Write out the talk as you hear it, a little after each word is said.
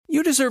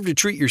deserve to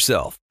treat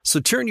yourself. So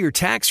turn your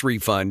tax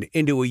refund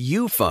into a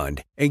you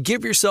fund and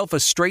give yourself a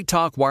Straight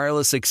Talk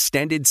Wireless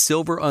Extended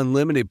Silver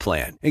Unlimited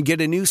plan and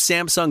get a new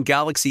Samsung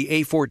Galaxy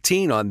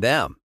A14 on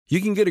them. You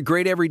can get a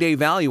great everyday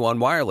value on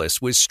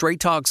wireless with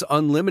Straight Talk's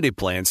unlimited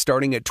plan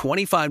starting at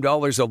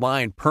 $25 a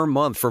line per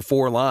month for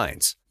 4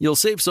 lines. You'll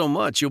save so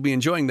much you'll be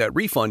enjoying that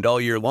refund all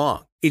year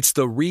long. It's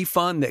the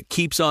refund that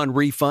keeps on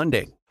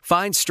refunding.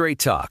 Find Straight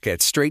Talk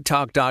at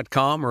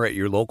straighttalk.com or at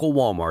your local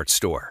Walmart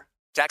store.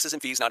 Taxes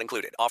and fees not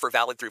included. Offer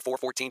valid through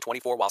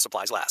 4/14/24 while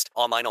supplies last.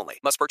 Online only.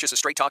 Must purchase a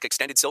Straight Talk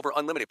Extended Silver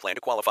Unlimited plan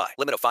to qualify.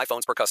 Limit of 5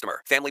 phones per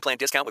customer. Family plan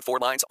discount with 4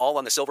 lines, all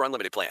on the Silver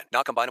Unlimited plan.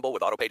 Not combinable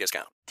with auto-pay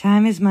discount.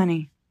 Time is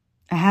money.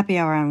 A happy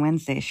hour on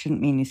Wednesday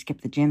shouldn't mean you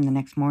skip the gym the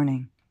next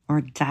morning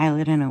or dial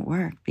it in at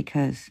work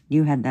because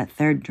you had that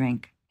third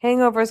drink.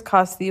 Hangovers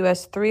cost the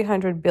U.S.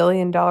 $300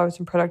 billion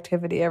in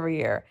productivity every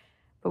year.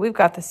 But we've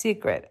got the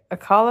secret,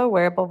 Acala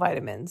wearable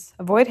vitamins.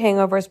 Avoid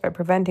hangovers by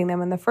preventing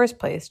them in the first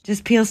place.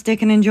 Just peel,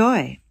 stick, and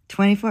enjoy.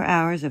 24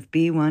 hours of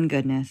B1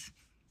 goodness.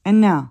 And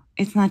no,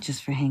 it's not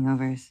just for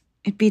hangovers.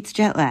 It beats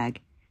jet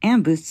lag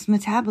and boosts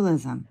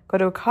metabolism. Go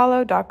to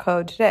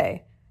acalo.co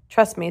today.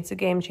 Trust me, it's a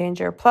game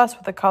changer. Plus,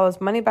 with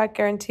Acala's money-back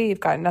guarantee, you've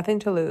got nothing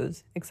to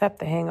lose except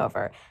the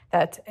hangover.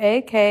 That's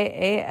AKALO.co.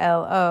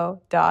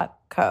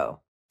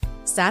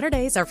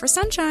 Saturdays are for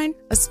sunshine,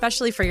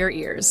 especially for your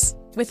ears.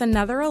 With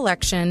another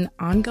election,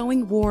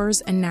 ongoing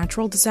wars, and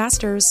natural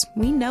disasters,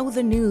 we know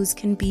the news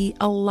can be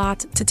a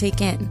lot to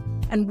take in.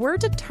 And we're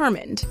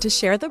determined to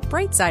share the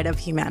bright side of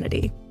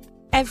humanity.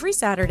 Every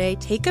Saturday,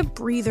 take a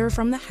breather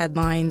from the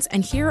headlines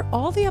and hear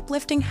all the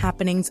uplifting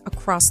happenings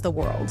across the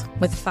world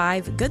with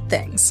 5 Good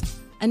Things,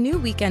 a new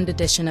weekend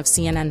edition of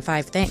CNN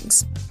 5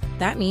 Things.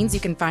 That means you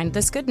can find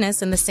this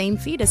goodness in the same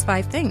feed as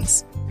 5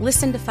 Things.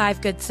 Listen to 5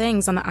 Good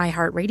Things on the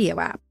iHeartRadio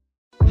app.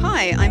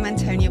 Hi, I'm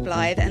Antonia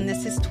Blythe, and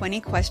this is 20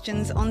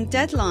 Questions on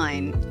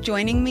Deadline.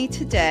 Joining me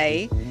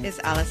today is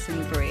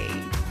Alison Brie.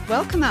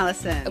 Welcome,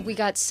 Alison. We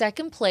got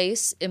second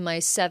place in my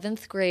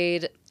 7th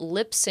grade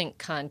lip sync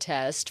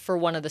contest for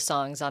one of the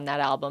songs on that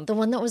album. The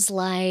one that was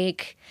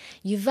like,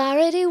 "You've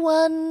already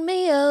won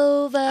me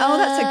over." Oh,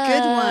 that's a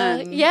good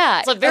one.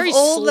 Yeah. It's very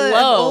slow. Of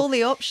all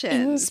the options.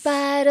 In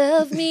spite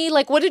of me.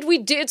 Like, what did we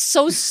do? It's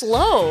so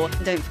slow.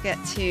 Don't forget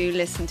to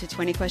listen to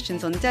 20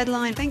 Questions on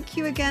Deadline. Thank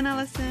you again,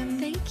 Alison.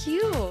 Thank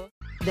you.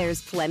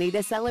 There's plenty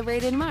to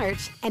celebrate in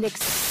March and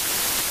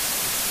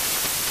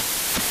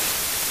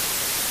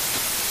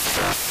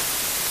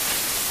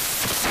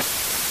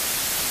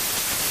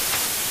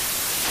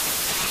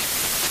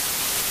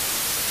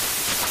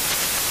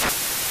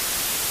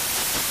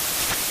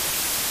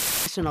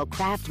National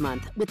Craft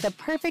Month with the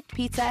perfect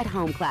pizza at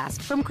home class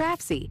from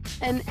Craftsy.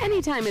 And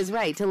anytime is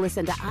right to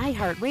listen to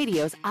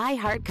iHeartRadio's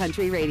iHeart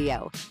Country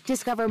Radio.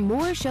 Discover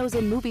more shows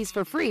and movies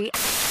for free.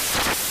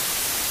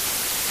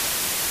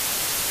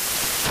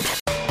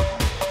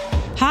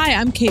 Hi,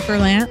 I'm Kate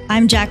Berlant.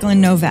 I'm Jacqueline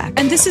Novak.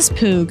 And this is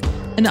Poog,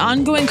 an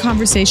ongoing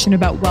conversation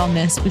about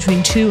wellness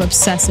between 2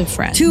 obsessive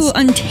friends. 2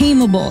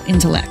 untamable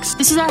intellects.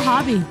 This is our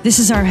hobby. This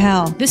is our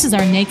hell. This is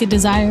our naked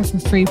desire for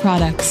free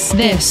products.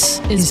 This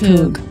is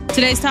Poog.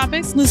 Today's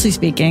topics? Loosely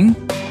speaking,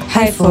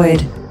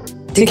 Hyphoid,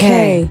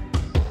 Decay,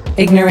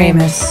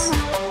 Ignoramus.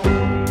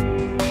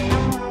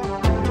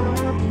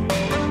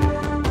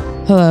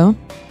 Hello.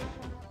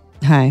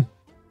 Hi.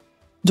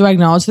 Do I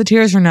acknowledge the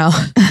tears or no?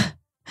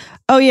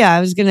 Oh yeah, I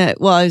was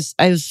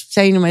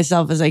saying to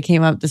myself as I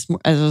came up as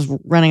I was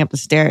running up the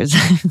stairs,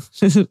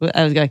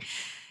 I was going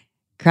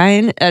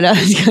crying, and I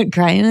was going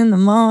crying in the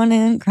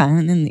morning,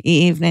 crying in the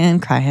evening,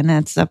 crying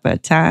at supper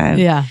time.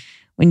 Yeah.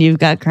 When you've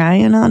got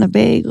crying on a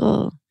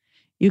bagel,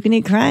 you can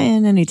eat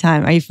crying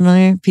anytime. Are you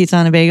familiar? Pizza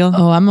on a bagel?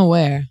 Oh, I'm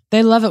aware.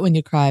 They love it when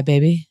you cry,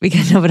 baby.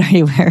 Because no, but are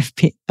you aware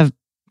of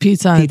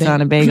pizza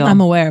on a bagel?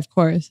 I'm aware, of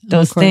course.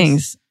 Those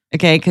things.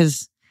 Okay,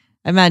 because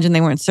I imagine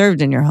they weren't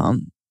served in your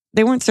home.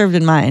 They weren't served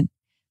in mine.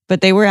 But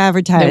they were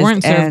advertised. They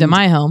weren't served in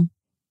my home.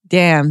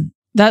 Damn.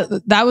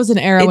 That was an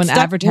era when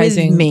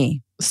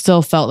advertising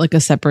still felt like a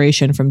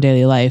separation from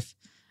daily life.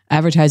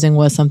 Advertising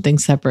was something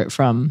separate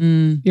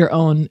from your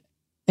own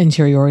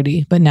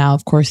interiority. But now,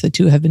 of course, the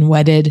two have been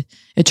wedded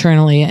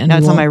eternally. And now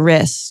it's on my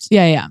wrist.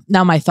 Yeah.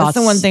 Now my thoughts.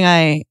 That's the one thing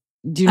I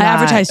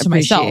advertise to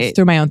myself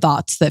through my own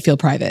thoughts that feel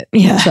private.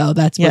 Yeah. So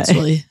that's what's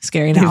really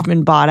scary now. They've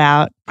been bought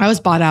out. I was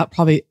bought out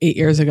probably 8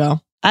 years ago.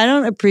 I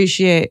don't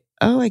appreciate,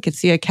 I could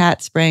see a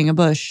cat spraying a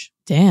bush.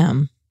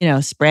 Damn.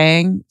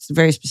 Spraying. It's a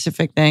very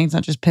specific thing. It's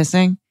not just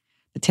pissing.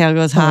 The tail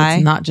goes high.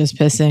 It's not just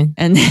pissing.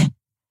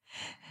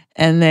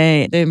 And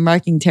they're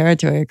marking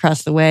territory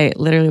across the way,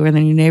 literally where the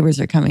new neighbors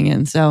are coming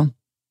in. So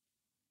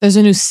there's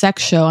a new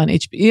sex show on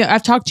HBO.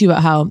 I've talked to you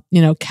about how,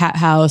 Cat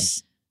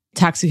House,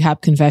 Taxi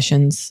Cab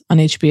Confessions on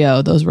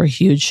HBO. Those were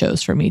huge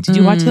shows for me. Did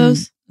you watch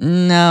those?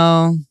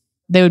 No.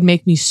 They would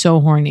make me so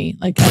horny,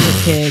 like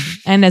as a kid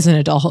and as an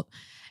adult.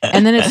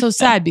 And then it's so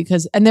sad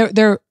because, and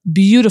they're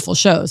beautiful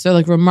shows. They're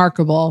like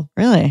remarkable,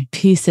 really,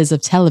 pieces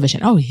of television.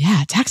 Oh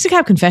yeah, Taxi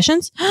Cab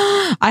Confessions.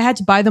 I had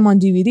to buy them on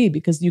DVD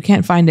because you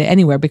can't find it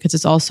anywhere because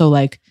it's also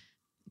like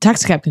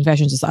Taxi Cab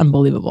Confessions is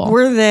unbelievable.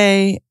 Were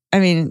they? I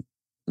mean,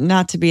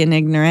 not to be an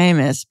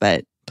ignoramus,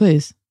 but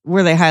please,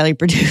 were they highly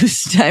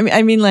produced?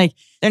 I mean, like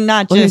they're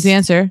not just. Here's the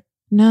answer.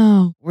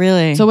 No.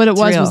 Really? So what it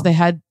was they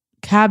had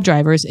cab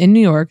drivers in New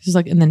York. This is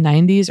like in the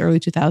 90s, early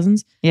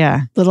 2000s.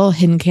 Yeah. Little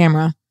hidden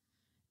camera.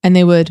 And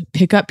they would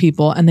pick up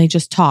people and they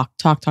just talk.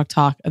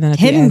 And then at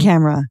hidden the end,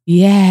 camera.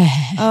 Yeah.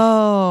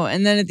 Oh,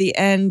 and then at the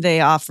end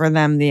they offer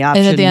them the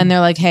option. And at the end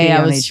they're like, hey,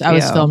 I was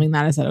filming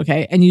that. Is that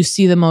okay? And you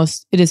see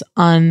it is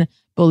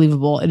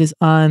unbelievable. It is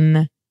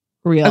unreal.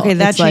 Okay,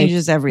 that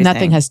changes everything.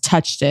 Nothing has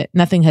touched it.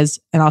 Nothing has,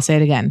 and I'll say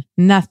it again,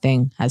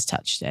 nothing has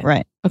touched it.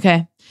 Right.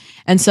 Okay.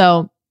 And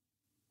so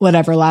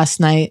whatever, last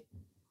night.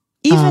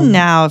 Even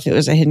now, if it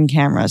was a hidden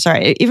camera,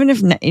 even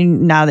if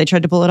now they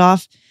tried to pull it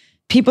off,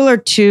 people are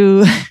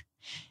too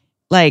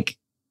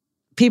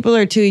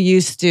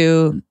used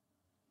to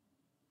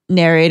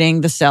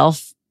narrating the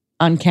self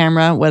on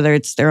camera, whether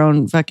it's their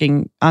own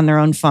on their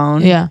own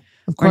phone. Yeah,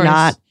 of course. Or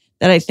not.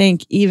 That I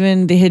think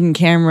even the hidden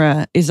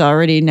camera is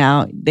already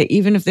now,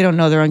 even if they don't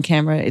know they're on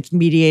camera, it's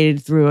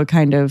mediated through a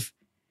kind of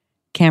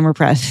camera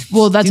presence.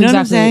 Well, that's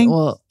exactly.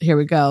 Well, here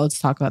we go. Let's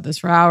talk about this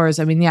for hours.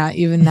 I mean, yeah,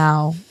 even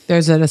now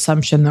there's an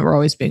assumption that we're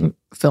always being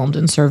filmed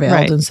and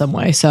surveilled in some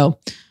way. So,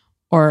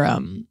 or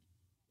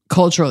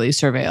culturally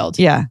surveilled.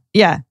 Yeah.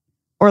 Yeah.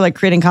 Or like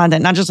creating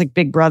content, not just like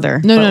Big Brother.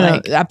 No,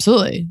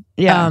 absolutely.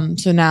 Yeah.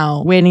 So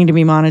now waiting to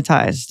be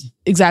monetized.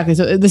 Exactly.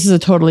 So this is a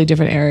totally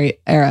different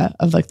era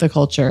of like the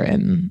culture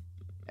and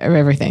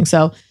everything.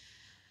 So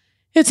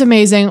it's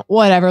amazing.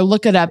 Whatever.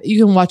 Look it up.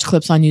 You can watch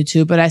clips on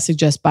YouTube, but I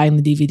suggest buying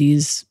the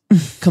DVDs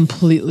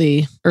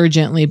completely,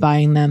 urgently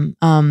buying them.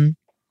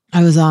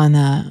 I was on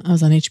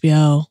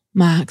HBO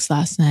Max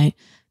last night.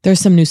 There's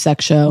some new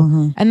sex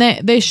show and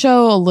they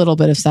show a little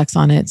bit of sex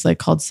on it. It's like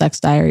called Sex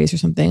Diaries or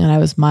something. And I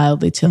was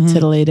mildly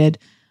titillated.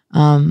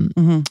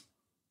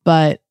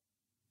 But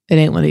it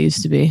ain't what it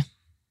used to be.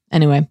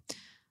 Anyway.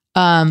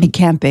 It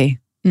can't be.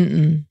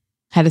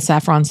 Had a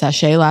saffron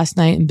sachet last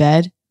night in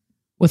bed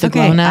with a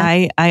glow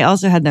net. I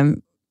also had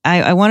them.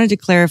 I wanted to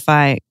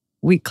clarify.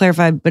 We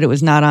clarified, but it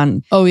was not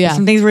on. Oh yeah.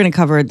 Some things we're going to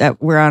cover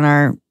that were on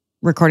our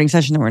recording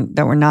session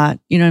that were not,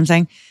 you know what I'm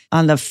saying?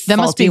 On the that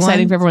must be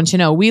exciting for everyone to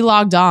know. We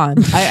logged on.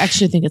 I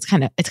actually think it's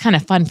kind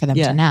of fun for them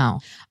to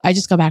know. I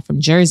just got back from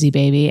Jersey,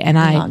 baby, and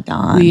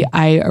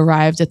I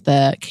arrived at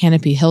the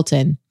Canopy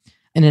Hilton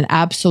in an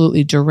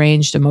absolutely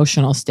deranged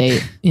emotional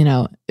state. You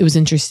know, it was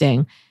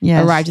interesting.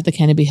 Yes. Arrived at the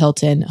Canopy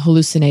Hilton,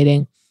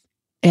 hallucinating,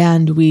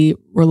 and we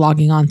were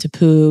logging on to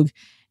Poog,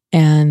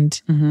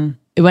 and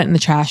it went in the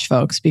trash,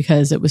 folks,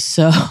 because it was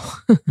so.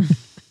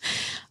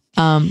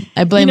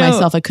 I blame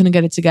myself. I couldn't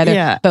get it together.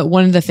 Yeah. But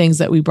one of the things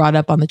that we brought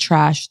up on the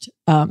trashed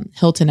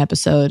Hilton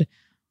episode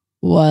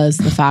was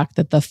the fact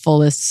that the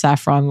fullest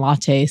saffron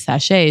latte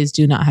sachets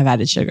do not have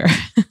added sugar.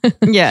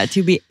 Yeah,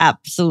 to be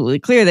absolutely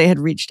clear, they had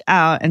reached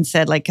out and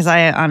said, like, because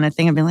I on a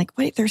thing I've been like,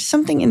 wait, there's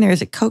something in there.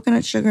 Is it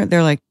coconut sugar?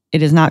 They're like,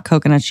 it is not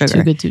coconut sugar.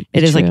 Too good to be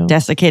it is true. like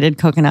desiccated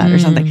coconut or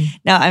something.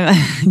 Now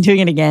I'm doing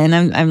it again.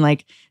 I'm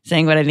like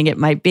saying what I think it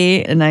might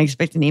be, and I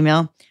expect an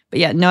email. But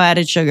yeah, no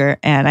added sugar.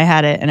 And I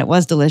had it and it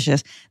was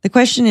delicious. The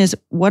question is,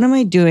 what am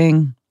I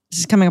doing?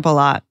 This is coming up a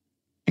lot.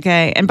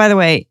 Okay. And by the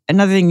way,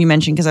 another thing you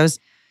mentioned, because I was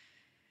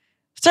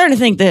starting to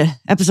think the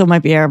episode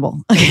might be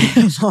airable.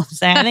 Okay. That's all I'm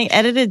saying. I think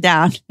edit it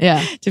down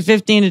to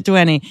 15 to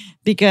 20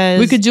 because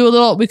we could do a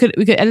little, we could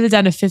edit it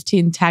down to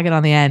 15, tag it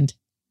on the end.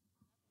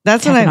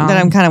 That's what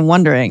I'm kind of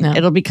wondering. No.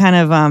 It'll be kind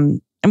of,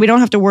 and we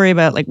don't have to worry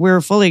about, like, we're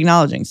fully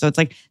acknowledging. So it's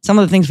like some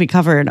of the things we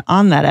covered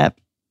on that ep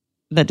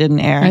that didn't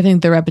air. I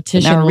think the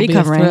repetition will be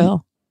a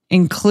thrill.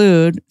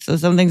 Include, so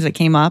some things that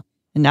came up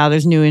and now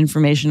there's new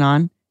information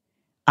on.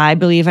 I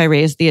believe I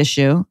raised the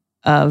issue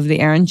of the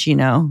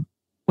arancino.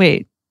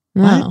 Wait,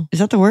 what? Is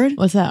that the word?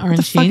 What's that? Arancini? What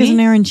the fuck is an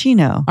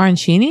arancino?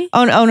 Arancini?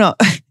 Oh no.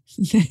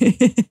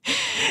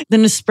 The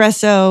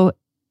Nespresso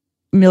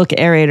milk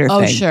aerator thing.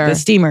 Oh, sure. The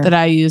steamer. That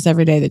I use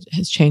every day that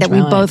has changed my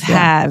life. That we both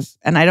have.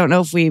 And I don't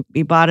know if we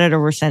bought it or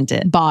were sent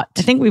it. Bought.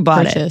 I think we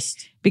bought it.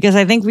 Because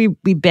I think we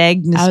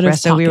begged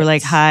Nespresso. We were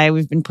like, hi,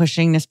 we've been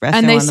pushing Nespresso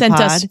and they on the sent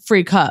pod. us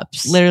free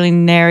cups. Literally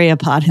nary a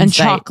pod in and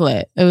sight.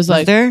 Chocolate. It was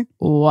like, there?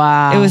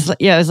 Wow. It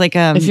was like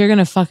if you're going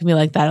to fuck me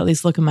like that, at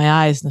least look in my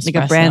eyes, Nespresso.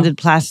 Like a branded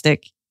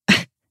plastic.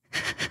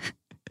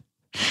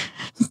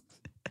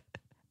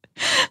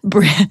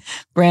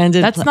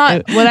 Branded. That's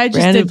not what I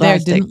just did there.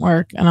 Plastic. Didn't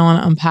work. And I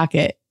want to unpack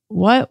it.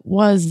 What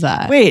was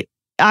that? Wait,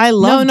 I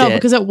loved it. No,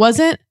 because it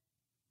wasn't.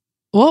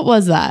 What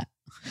was that?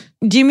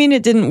 Do you mean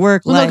it didn't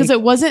work? Well, no, because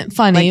it wasn't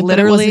funny. Like but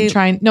it wasn't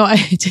trying. No, I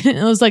didn't.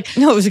 It was like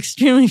no, it was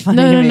extremely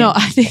funny. No.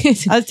 I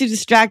think I was too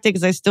distracted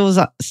because I still was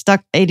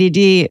stuck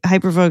ADD,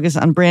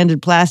 hyperfocus on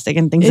branded plastic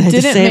and things I had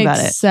to say about it.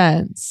 It didn't make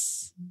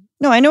sense.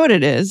 No, I know what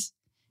it is.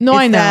 No,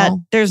 I know. That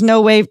there's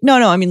no way. No.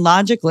 I mean,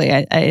 logically,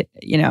 I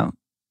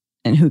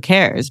and who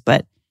cares?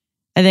 But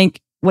I think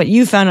what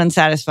you found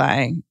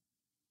unsatisfying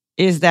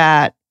is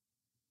that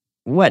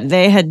what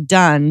they had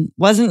done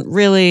wasn't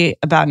really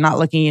about not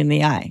looking in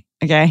the eye.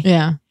 Okay.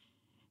 Yeah.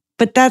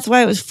 But that's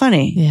why it was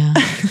funny. Yeah.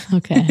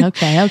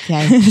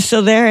 Okay.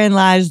 So therein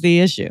lies the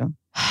issue.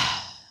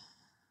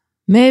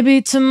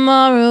 Maybe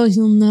tomorrow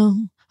you'll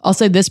know I'll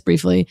say this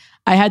briefly.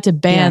 I had to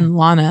ban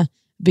Lana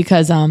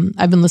because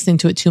I've been listening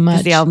to it too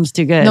much. The album's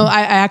too good. No,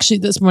 I actually,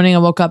 this morning I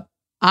woke up,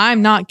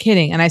 I'm not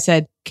kidding. And I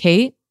said,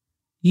 Kate,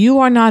 you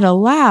are not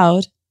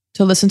allowed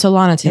to listen to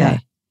Lana today. Yeah.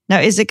 Now,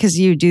 is it because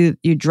you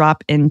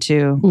drop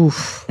into,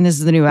 and this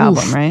is the new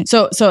album, right?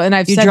 So, and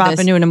I've you said drop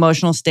this. into an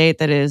emotional state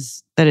that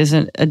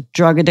isn't a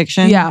drug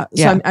addiction. Yeah.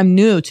 So I'm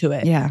new to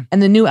it. Yeah.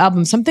 And the new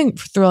album, something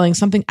thrilling,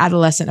 something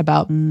adolescent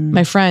about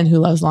my friend who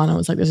loves Lana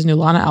was like, there's a new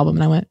Lana album.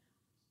 And I went,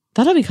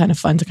 that'll be kind of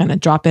fun to kind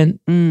of drop in.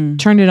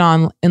 Turned it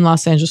on in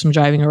Los Angeles from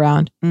driving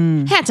around.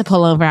 Had to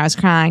pull over. I was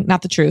crying.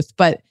 Not the truth,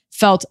 but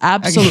felt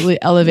absolutely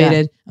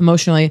elevated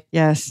emotionally.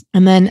 Yes.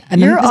 And then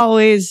you're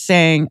always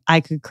saying I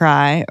could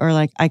cry or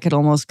like I could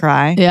almost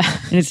cry. Yeah.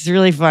 And it's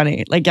really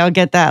funny. Like I'll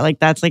get that. Like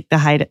that's like the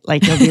height.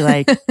 Like you'll be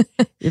like,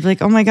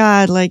 oh my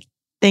God, like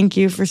thank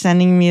you for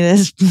sending me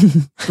this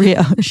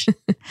brioche.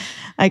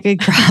 I could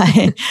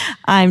cry.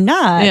 I'm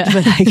not,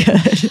 but I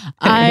could.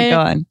 Anyway, go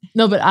on.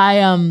 No, but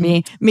I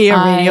me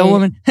a radio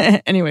woman.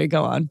 Anyway,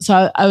 go on.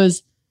 So I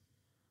was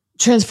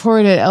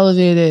transported,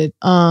 elevated.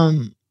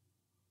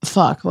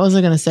 Fuck, what was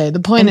I going to say? The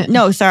point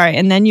no, sorry.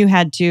 And then you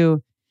had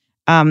to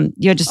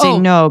say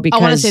no because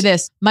I want to say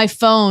this. My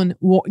phone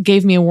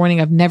gave me a warning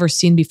I've never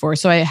seen before.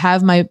 So I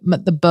have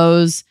the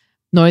Bose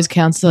noise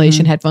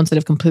cancellation headphones that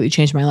have completely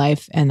changed my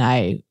life. And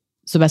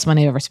it's the best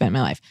money I've ever spent in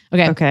my life.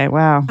 Okay.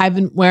 Wow. I've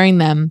been wearing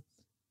them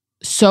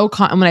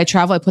when I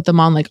travel, I put them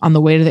on like on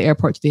the way to the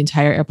airport, to the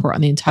entire airport, on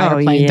the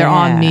entire plane. Yeah. They're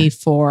on me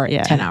for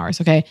 10 hours.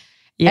 Okay.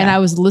 Yeah. And I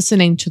was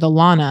listening to the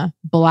Lana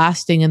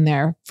blasting in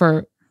there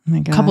for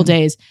a couple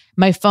days.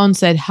 My phone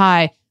said,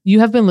 hi,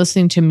 you have been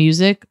listening to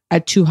music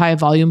at too high a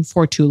volume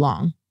for too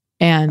long.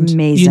 And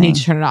you need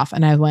to turn it off.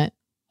 And I went,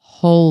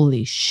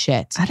 holy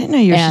shit. I didn't know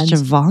you were such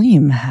a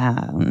volume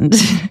hound.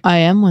 I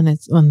am when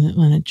it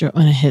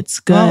hits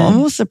good. Well, I'm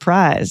almost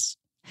surprised.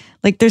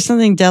 Like there's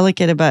something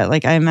delicate about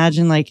like I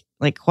imagine like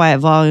quiet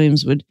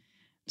volumes would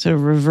sort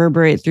of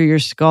reverberate through your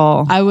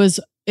skull.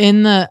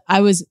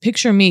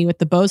 Picture me with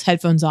the Bose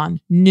headphones on,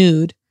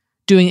 nude,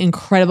 doing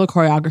incredible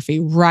choreography,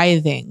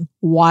 writhing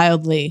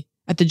wildly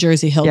at the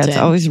Jersey Hilton. Yeah, it's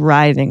always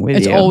writhing with you.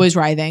 It's always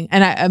writhing.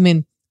 And I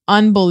mean,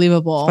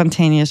 unbelievable.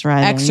 Spontaneous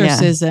writhing.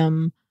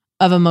 Exorcism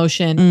of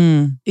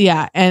emotion.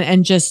 Yeah.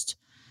 And just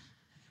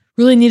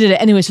really needed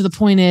it. Anyway, so the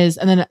point is,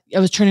 and then I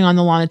was turning on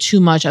the Lana too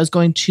much. I was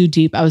going too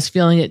deep. I was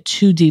feeling it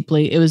too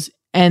deeply.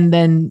 And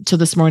then so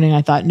this morning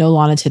I thought, no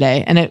Lana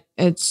today. And I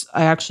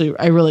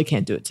really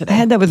can't do it today. I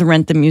had that with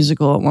Rent the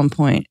Musical at one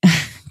point.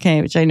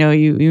 Okay, which I know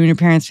you and your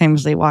parents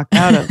famously walked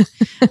out of.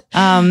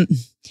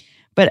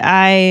 But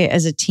I,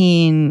 as a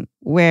teen,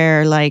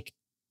 where like,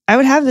 I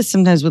would have this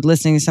sometimes with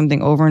listening to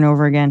something over and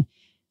over again,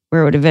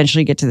 where it would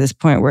eventually get to this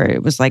point where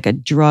it was like a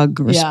drug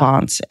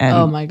response. And,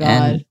 oh my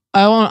God.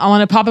 I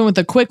want to pop in with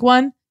a quick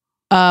one.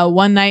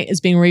 One Night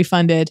is being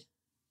refunded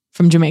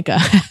from Jamaica.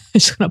 I'm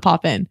just going to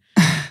pop in.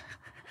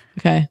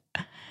 Okay.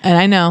 And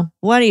I know.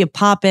 Why do you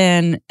pop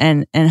in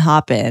and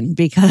hop in?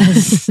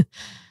 Because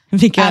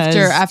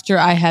after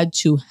I had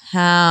to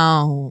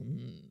hound.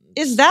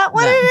 Is that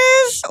what it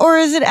is? Or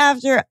is it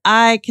after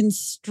I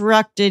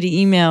constructed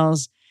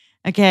emails,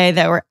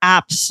 that were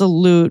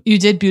absolute you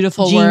did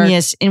beautiful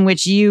genius work. In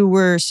which you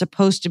were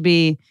supposed to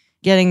be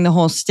getting the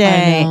whole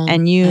stay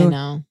and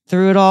you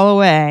threw it all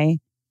away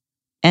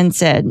and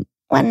said,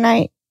 1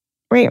 night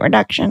rate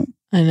reduction.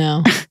 I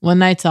know. 1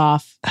 night's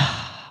off.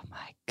 Oh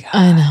my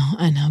God.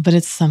 I know, but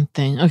it's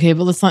something. Okay,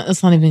 but let's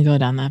not even go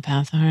down that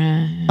path. All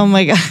right. Oh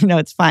my God. No,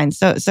 it's fine.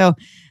 So,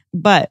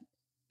 but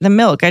the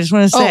milk, I just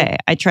want to say,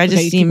 I tried to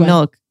steam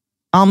milk,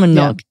 almond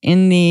milk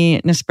in the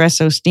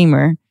Nespresso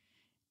steamer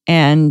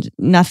and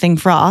nothing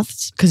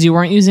froths. Because you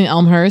weren't using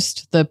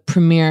Elmhurst, the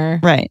premier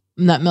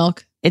nut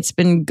milk. It's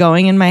been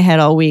going in my head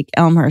all week.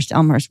 Elmhurst.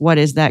 What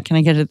is that? Can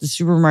I get it at the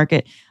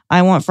supermarket?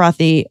 I want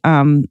frothy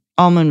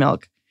almond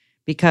milk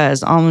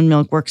because almond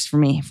milk works for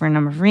me for a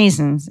number of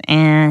reasons.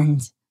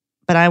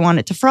 But I want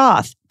it to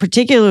froth,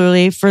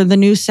 particularly for the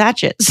new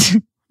sachets,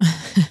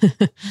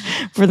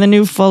 for the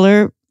new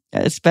Fuller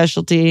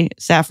specialty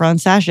saffron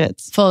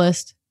sachets.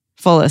 Fullest.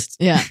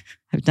 Yeah.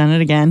 I've done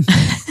it again.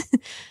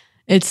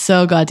 It's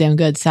so goddamn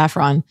good.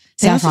 Saffron,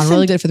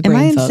 really good for the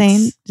brain, folks. Am I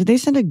insane? Did they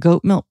send a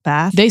goat milk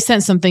bath? They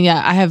sent something.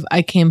 Yeah,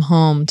 I came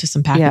home to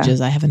some packages.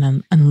 Yeah. I haven't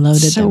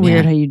unloaded them. It's so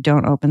weird how you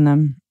don't open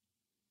them.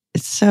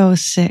 It's so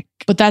sick.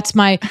 But that's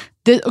you have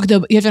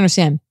to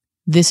understand.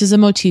 This is a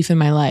motif in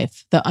my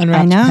life. The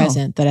unwrapped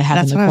present that I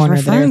have in the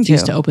corner that I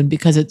refuse to open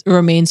because it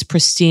remains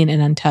pristine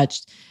and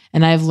untouched.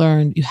 And I've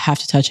learned you have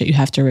to touch it. You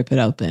have to rip it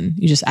open.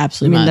 You just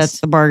absolutely must. That's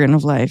the bargain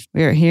of life.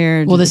 We're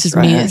here. Well, this is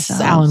me. This is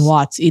Alan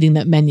Watts eating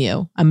that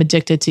menu. I'm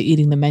addicted to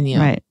eating the menu.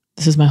 Right.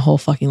 This is my whole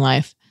fucking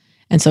life.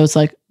 And so it's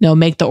like, no,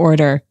 make the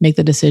order, make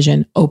the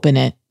decision, open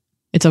it.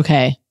 It's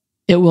okay.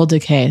 It will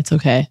decay. It's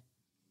okay.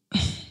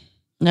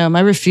 No,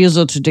 my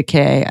refusal to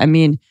decay. I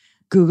mean,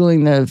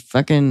 Googling the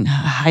fucking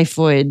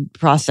hyphoid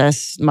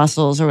process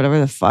muscles or whatever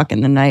the fuck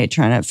in the night,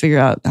 trying to figure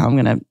out how I'm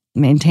going to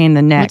maintain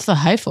the neck. What's the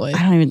hyphoid?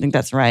 I don't even think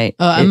that's right.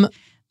 The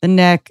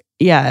neck.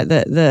 Yeah.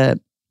 The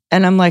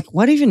And I'm like,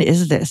 what even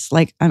is this?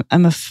 Like,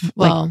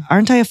 like,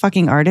 aren't I a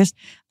fucking artist?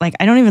 Like,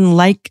 I don't even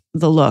like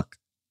the look.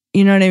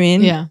 You know what I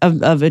mean? Yeah.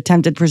 Of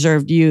attempted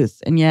preserved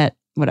youth. And yet,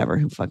 whatever,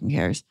 who fucking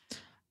cares?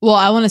 Well,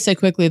 I want to say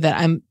quickly that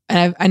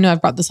I know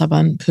I've brought this up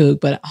on Poog,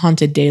 but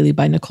Haunted Daily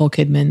by Nicole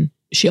Kidman.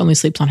 She only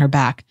sleeps on her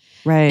back.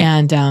 Right.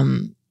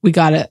 And we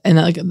got it. And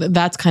like,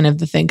 that's kind of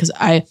the thing. Cause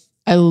I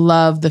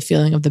love the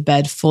feeling of the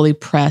bed fully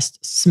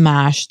pressed,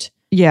 smashed.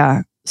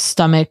 Yeah.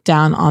 Stomach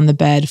down on the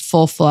bed,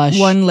 full flush.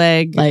 One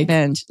leg like,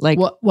 bent. Like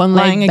one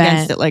leg lying bent.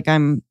 against it like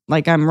I'm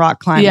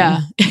rock climbing.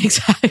 Yeah,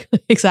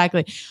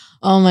 exactly.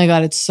 Oh my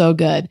God, it's so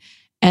good.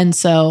 And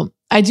so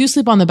I do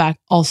sleep on the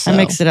back also. I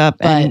mix it up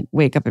and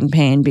wake up in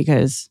pain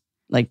because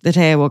like the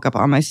day I woke up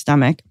on my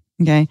stomach,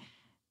 okay,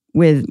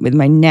 with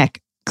my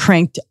neck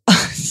cranked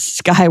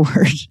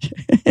skyward.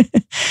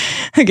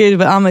 Okay,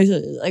 but on my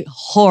like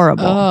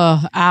horrible.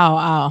 Oh,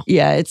 ow.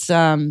 Yeah, it's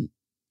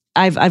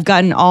I've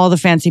gotten all the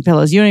fancy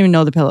pillows. You don't even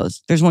know the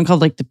pillows. There's one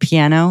called like the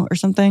piano or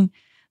something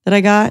that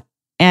I got.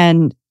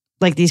 And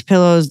like these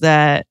pillows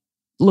that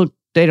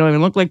they don't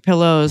even look like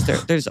pillows.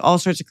 There's all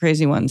sorts of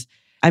crazy ones.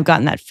 I've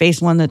gotten that face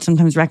one that's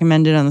sometimes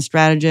recommended on the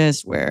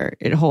Strategist where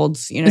it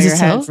holds, your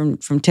head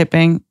from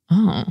tipping.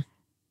 Oh,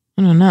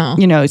 I don't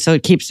know. So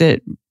it keeps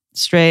it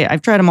straight.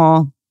 I've tried them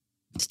all.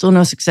 Still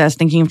no success.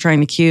 Thinking of trying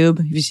the cube.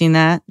 Have you seen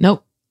that?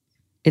 Nope.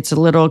 It's a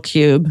little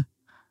cube.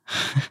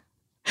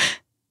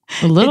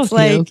 A little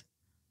cube?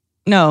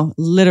 No,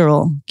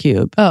 literal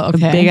cube. Oh,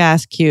 okay. A big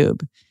ass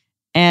cube.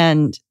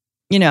 And,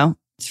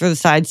 it's for the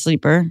side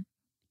sleeper,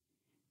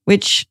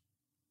 which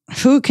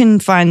who can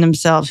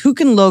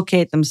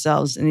locate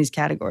themselves in these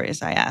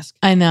categories, I ask?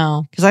 I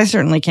know. Because I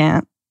certainly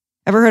can't.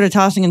 Ever heard of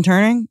tossing and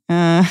turning?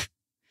 I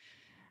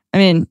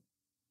mean,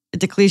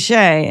 it's a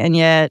cliche, and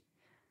yet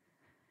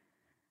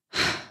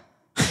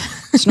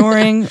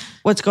snoring,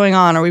 what's going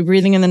on? Are we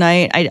breathing in the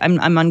night?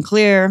 I'm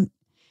unclear.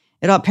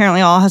 It apparently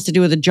all has to do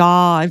with the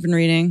jaw, I've been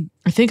reading.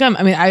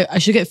 I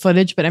should get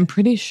footage, but I'm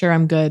pretty sure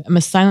I'm good. I'm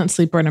a silent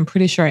sleeper, and I'm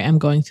pretty sure I am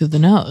going through the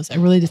nose. I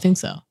really do think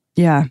so.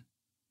 Yeah.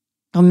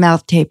 Well,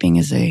 mouth taping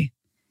is a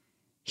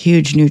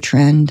huge new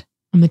trend.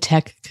 In the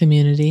tech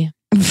community.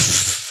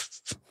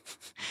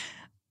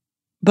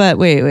 But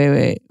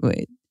wait.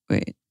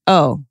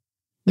 Oh.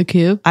 The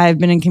cube? I've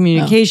been in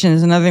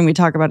communications. Another thing we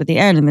talk about at the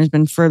end, and there's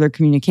been further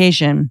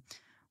communication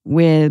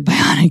with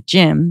Bionic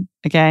Jim,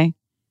 okay?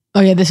 Oh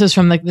yeah, this was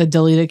from like the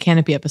deleted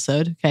Canopy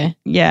episode. Okay.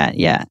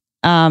 Yeah.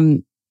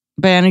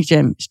 Bionic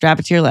Jim, strap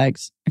it to your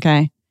legs.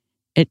 Okay.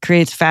 It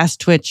creates fast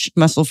twitch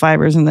muscle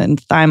fibers in the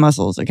thigh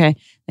muscles. Okay.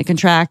 They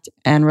contract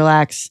and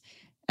relax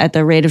at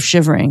the rate of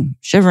shivering.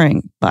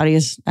 Shivering, body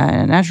is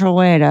a natural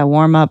way to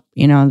warm up,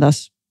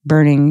 thus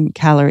burning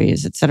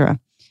calories, etc.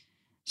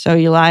 So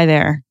you lie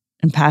there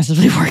and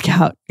passively work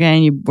out. Okay.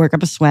 And you work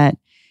up a sweat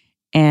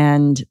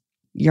and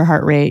your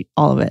heart rate,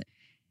 all of it.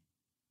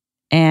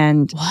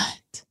 And what?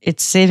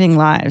 It's saving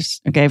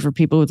lives, okay, for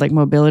people with like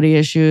mobility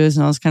issues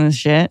and all this kind of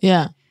shit.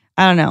 Yeah.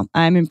 I don't know.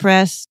 I'm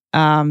impressed.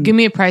 Give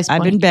me a price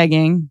point. I've been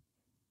begging.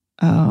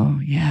 Oh,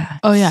 yeah.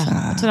 Oh, yeah.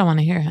 That's what I want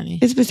to hear, honey.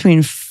 It's between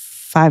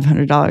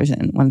 $500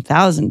 and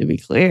 $1,000 to be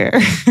clear.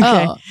 Okay.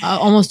 Oh,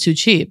 almost too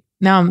cheap.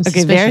 Now I'm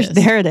suspicious.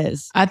 There it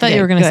is. I thought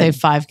you were going to say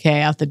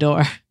 $5,000 out the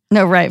door.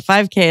 No, right.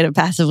 $5,000 to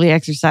passively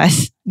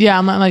exercise. Yeah,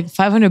 I'm like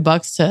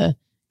 $500 to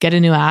get a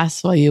new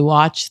ass while you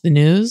watch the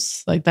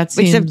news. Like that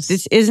seems... Except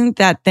this isn't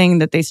that thing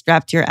that they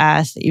strap to your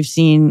ass that you've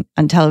seen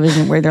on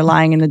television where they're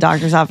lying in the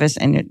doctor's office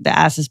and the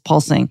ass is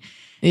pulsing.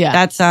 Yeah.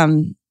 That's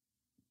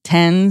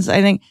tens,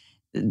 I think.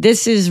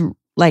 This is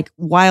like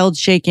wild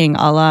shaking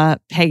a la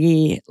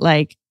Peggy,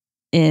 like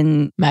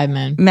in Mad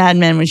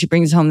Men when she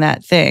brings home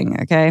that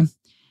thing, okay?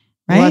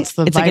 Right?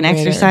 Well, it's like an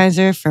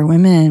exerciser for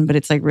women, but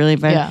it's like really...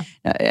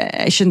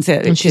 I shouldn't say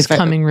it. And she's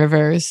coming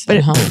rivers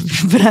at home.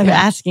 But I'm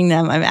asking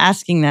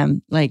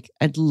them, like,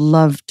 I'd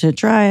love to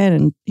try it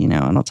and, and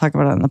I'll talk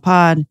about it on the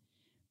pod.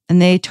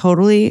 And they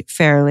totally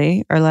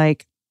fairly are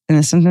like, and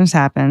this sometimes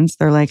happens,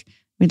 they're like,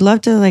 we'd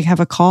love to like have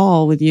a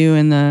call with you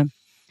in the,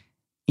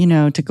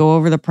 to go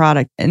over the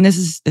product. And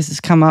this has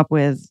come up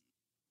with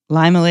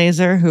Lima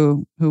Laser,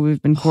 who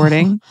we've been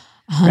courting.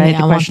 Honey,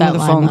 right? The question of the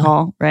phone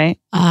call, right?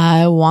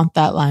 I want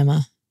that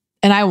Lima.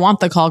 And I want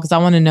the call because I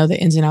want to know the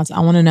ins and outs.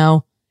 I want to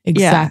know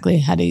exactly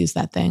how to use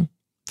that thing.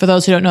 For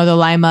those who don't know, the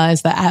Lima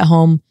is the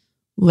at-home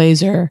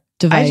laser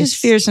device. I just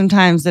fear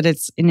sometimes that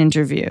it's an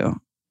interview,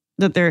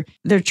 that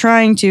they're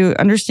trying to,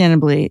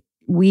 understandably,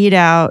 weed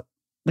out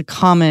the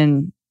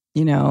common,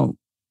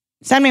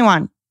 send me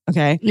one,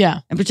 okay? Yeah.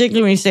 And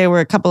particularly when you say we're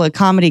a couple of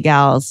comedy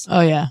gals. Oh,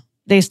 yeah.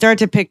 They start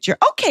to picture,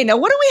 okay, now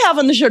what do we have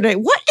on the show today?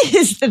 What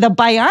is the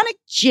Bionic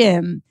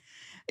Gym?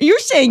 You're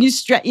saying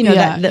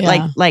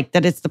like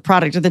that it's the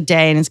product of the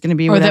day and it's going to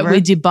be whatever. Or that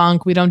we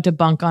debunk. We don't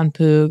debunk on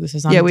Poog. This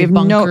is on we have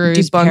no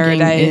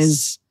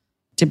paradise.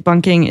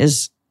 Debunking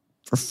is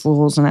for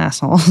fools and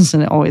assholes,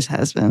 and it always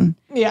has been.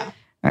 Yeah.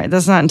 All right,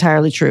 that's not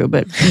entirely true,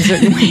 but in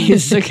certain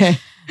ways, okay.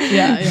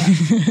 Yeah.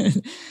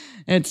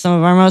 It's some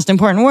of our most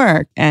important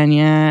work, and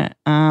yet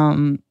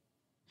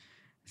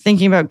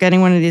thinking about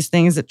getting one of these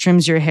things that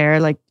trims your hair.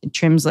 Like it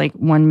trims like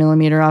 1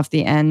 millimeter off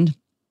the end.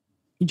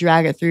 You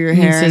drag it through your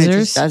hair and it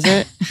just does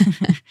it.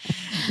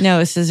 No,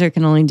 a scissor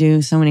can only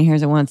do so many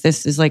hairs at once.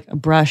 This is like a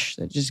brush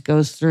that just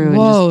goes through.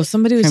 Whoa, and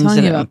somebody was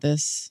telling me about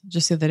this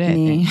just the other day.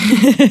 Me.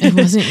 It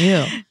wasn't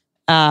you.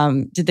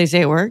 Did they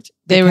say it worked?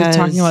 They were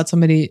talking about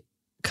somebody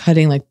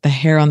cutting like the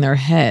hair on their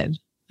head,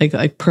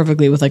 like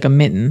perfectly with like a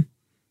mitten,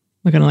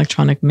 like an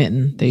electronic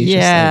mitten.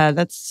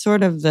 That's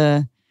sort of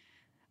the.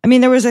 I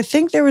mean, I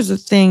think there was a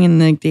thing in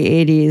like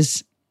the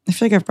 80s. I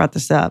feel like I've brought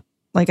this up.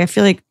 Like, I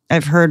feel like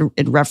I've heard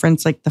it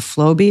reference like the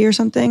Flowbee or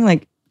something.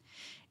 Like,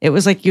 it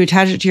was like you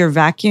attach it to your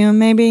vacuum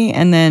maybe,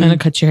 and then it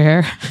cuts your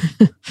hair.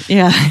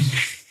 Yeah.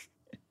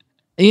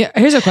 Yeah.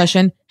 Here's a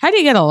question: how do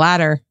you get a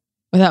ladder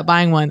without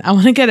buying one? I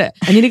want to get it.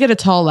 I need to get a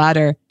tall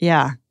ladder.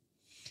 Yeah.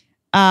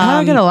 How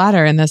do I get a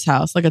ladder in this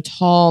house? Like a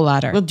tall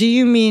ladder. Well, do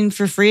you mean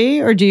for free,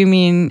 or do you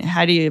mean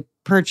how do you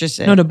purchase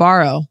it? No, to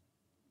borrow.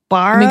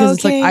 Borrow? Because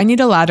it's like I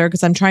need a ladder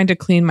because I'm trying to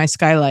clean my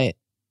skylight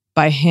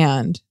by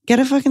hand. Get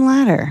a fucking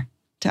ladder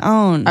to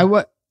own.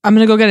 I'm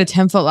going to go get a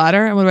 10-foot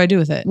ladder. And what do I do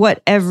with it?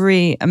 What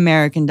every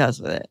American does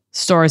with it.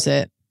 Stores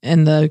it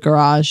in the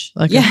garage.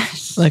 Yeah.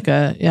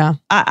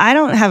 I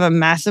don't have a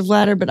massive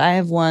ladder, but I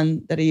have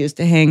one that I used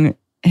to hang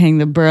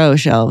the Burrow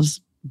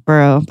shelves.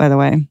 Burrow, by the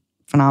way.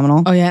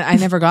 Phenomenal. Oh, yeah. I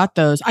never got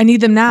those. I need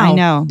them now. I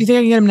know. Do you think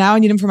I can get them now? I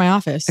need them for my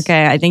office.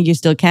 Okay. I think you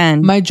still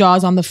can. My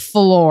jaw's on the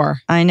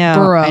floor. I know.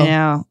 Burrow. I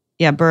know.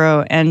 Yeah,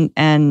 Burrow. And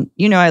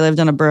I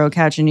lived on a Burrow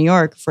couch in New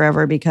York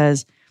forever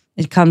because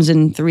it comes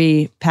in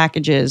 3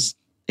 packages.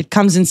 It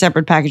comes in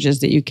separate packages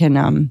that you can,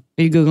 are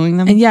you Googling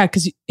them? And yeah,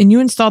 and you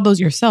installed those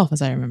yourself,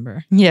 as I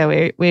remember. Yeah,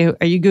 wait,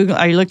 are you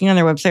looking on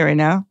their website right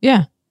now?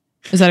 Yeah.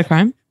 Is that a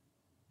crime?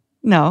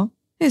 No.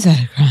 Is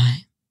that a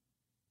crime?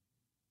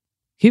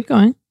 Keep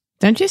going.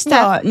 Don't you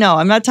stop. No,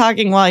 I'm not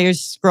talking while you're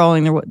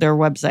scrolling their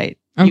website.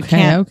 You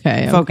can't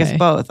focus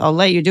both. I'll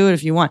let you do it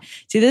if you want.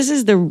 See, this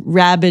is the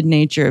rabid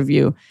nature of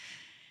you.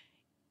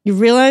 You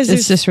realize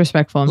it's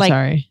disrespectful. I'm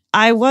sorry.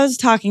 I was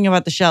talking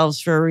about the shelves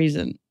for a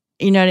reason.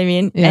 You know what I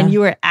mean? Yeah. And you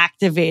were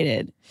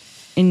activated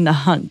in the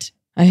hunt.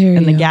 I hear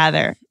and you. the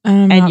gather.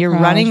 And you're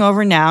running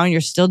over now and you're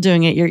still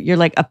doing it. You're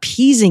like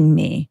appeasing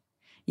me.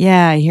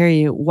 Yeah, I hear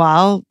you.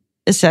 While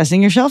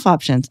assessing your shelf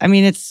options. I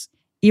mean,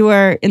 you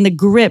are in the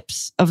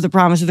grips of the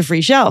promise of the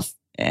free shelf.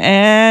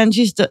 And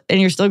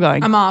you're still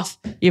going. I'm off.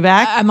 You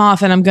back? I'm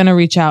off and I'm going to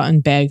reach out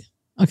and beg.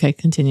 Okay,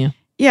 continue.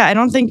 Yeah, I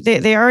don't think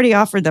they already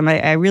offered them.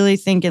 I really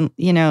think,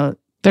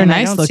 they're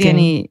nice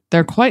looking.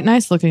 They're quite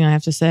nice looking, I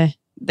have to say.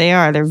 They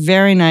are. They're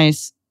very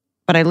nice.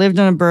 But I lived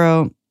on a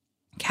Burrow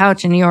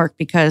couch in New York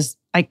because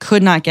I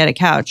could not get a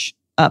couch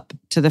up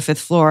to the 5th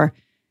floor.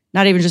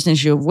 Not even just an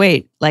issue of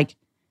weight. Like,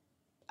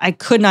 I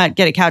could not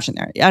get a couch in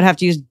there. I'd have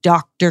to use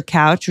Dr.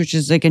 Couch, which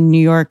is like a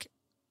New York,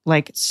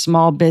 like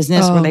small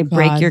business where they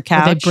break your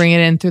couch. They bring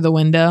it in through the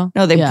window?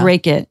 No, they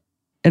break it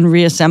and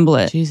reassemble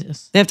it.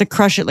 Jesus. They have to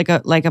crush it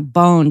like a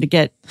bone to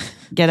get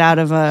out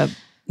of a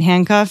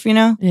handcuff,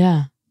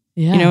 Yeah.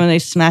 You know when they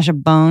smash a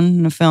bone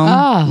in a film?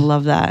 I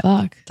love that.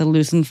 Fuck. To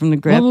loosen from the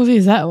grip. What movie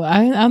is that?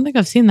 I don't think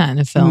I've seen that in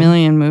a film. A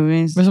million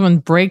movies. Where someone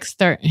breaks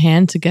their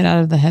hand to get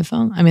out of the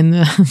headphone? I mean,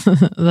 the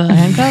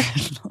handcuff?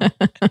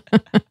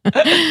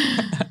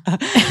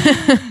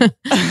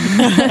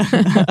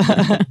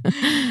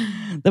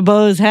 The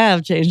Bose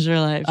have changed their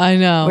life. I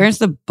know. Where's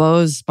the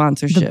Bose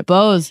sponsorship? The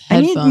Bose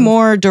headphones. I need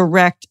more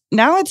direct.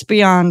 Now it's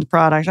beyond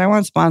product. I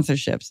want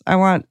sponsorships. I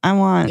want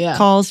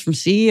calls from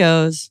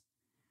CEOs.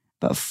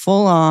 But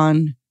full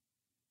on,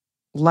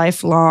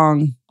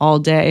 lifelong, all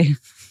day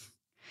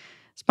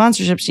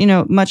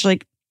sponsorships. Much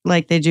like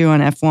they do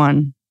on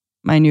F1,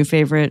 my new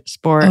favorite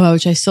sport. Oh,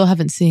 which I still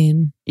haven't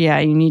seen. Yeah,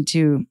 you need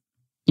to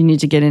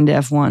get into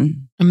F1.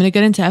 I'm going to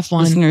get into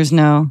F1. Listeners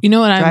know. You know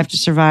what? Drive to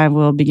Survive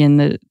will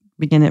begin it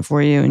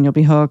for you, and you'll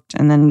be hooked.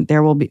 And then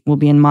we'll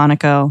be in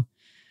Monaco.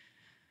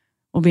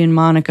 We'll be in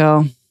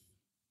Monaco.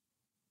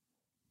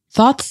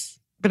 Thoughts?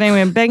 But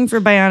anyway, I'm begging for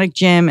a bionic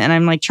gym and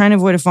I'm like trying to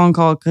avoid a phone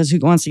call because who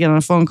wants to get on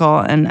a phone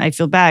call? And I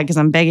feel bad because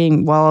I'm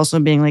begging while also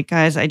being like,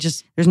 guys,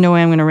 there's no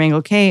way I'm going to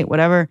wrangle Kate,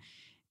 whatever.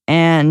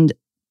 And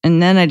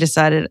then I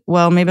decided,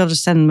 well, maybe I'll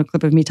just send them a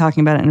clip of me talking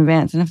about it in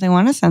advance. And if they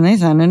want to send, they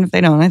send. And if they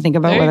don't, I think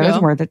about whether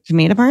it's worth it to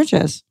me to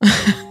purchase.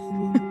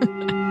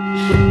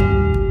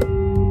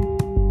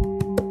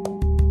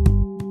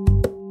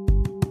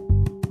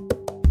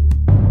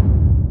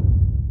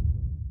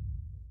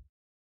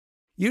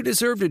 You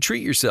deserve to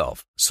treat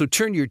yourself, so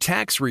turn your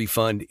tax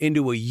refund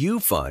into a U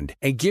fund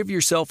and give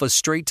yourself a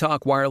Straight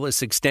Talk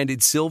Wireless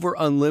Extended Silver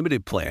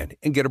Unlimited plan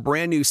and get a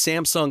brand new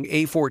Samsung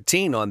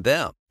A14 on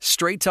them.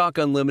 Straight Talk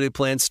Unlimited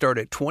plans start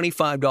at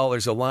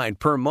 $25 a line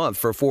per month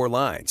for 4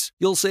 lines.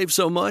 You'll save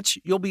so much,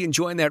 you'll be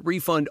enjoying that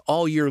refund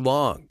all year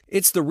long.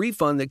 It's the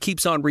refund that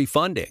keeps on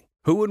refunding.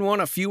 Who wouldn't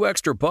want a few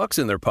extra bucks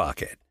in their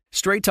pocket?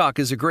 Straight Talk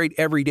is a great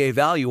everyday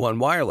value on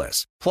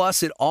wireless.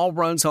 Plus, it all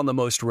runs on the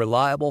most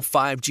reliable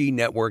 5G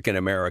network in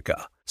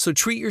America. So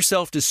treat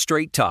yourself to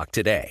Straight Talk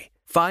today.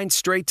 Find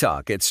Straight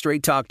Talk at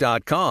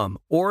straighttalk.com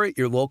or at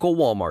your local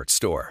Walmart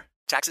store.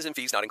 Taxes and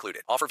fees not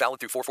included. Offer valid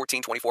through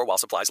 4/14/24 while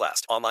supplies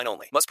last. Online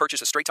only. Must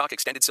purchase a Straight Talk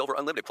Extended Silver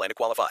Unlimited plan to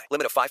qualify.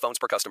 Limit of 5 phones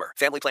per customer.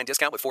 Family plan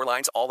discount with 4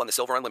 lines, all on the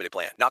Silver Unlimited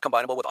plan. Not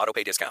combinable with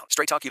autopay discount.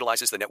 Straight Talk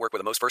utilizes the network with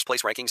the most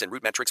first-place rankings and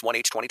Root Metrics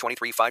 1H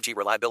 2023 5G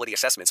reliability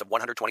assessments of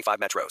 125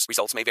 metros.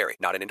 Results may vary.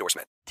 Not an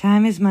endorsement.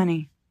 Time is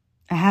money.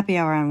 A happy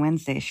hour on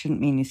Wednesday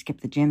shouldn't mean you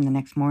skip the gym the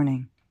next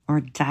morning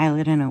or dial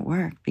it in at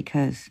work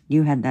because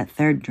you had that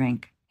third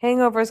drink.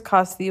 Hangovers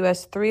cost the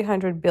U.S.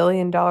 $300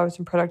 billion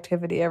in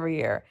productivity every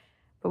year.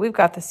 But we've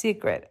got the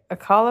secret,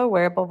 Akala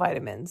wearable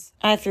vitamins.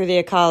 I threw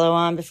the Akala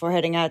on before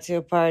heading out to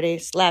a party,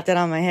 slapped it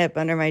on my hip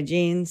under my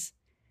jeans,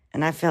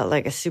 and I felt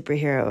like a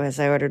superhero as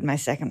I ordered my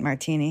second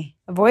martini.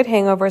 Avoid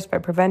hangovers by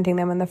preventing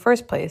them in the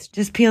first place.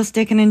 Just peel,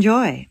 stick, and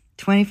enjoy.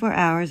 24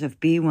 hours of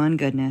B1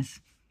 goodness.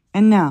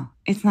 And no,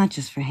 it's not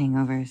just for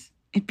hangovers.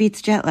 It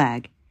beats jet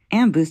lag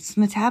and boosts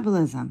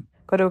metabolism.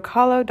 Go to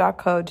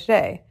akalo.co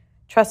today.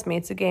 Trust me,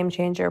 it's a game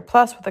changer.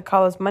 Plus, with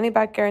Akala's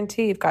money-back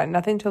guarantee, you've got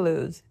nothing to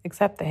lose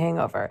except the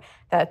hangover.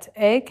 That's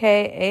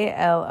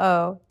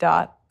akalo.co.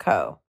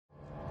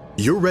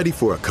 You're ready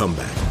for a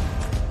comeback.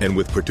 And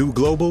with Purdue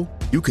Global,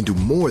 you can do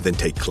more than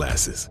take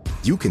classes.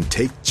 You can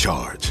take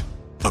charge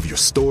of your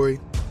story,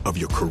 of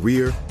your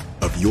career,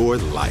 of your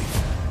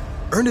life.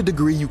 Earn a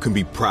degree you can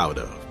be proud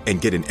of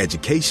and get an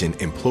education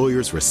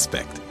employers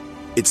respect.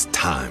 It's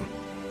time,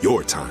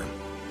 your time,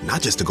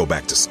 not just to go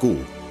back to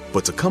school,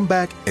 but to come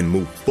back and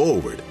move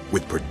forward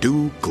with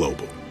Purdue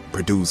Global,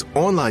 Purdue's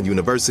online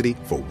university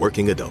for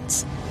working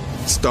adults.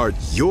 Start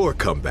your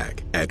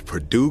comeback at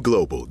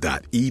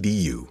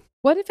purdueglobal.edu.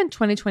 What if in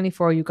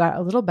 2024 you got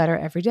a little better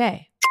every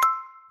day?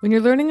 When you're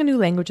learning a new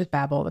language with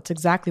Babbel, that's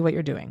exactly what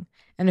you're doing.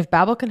 And if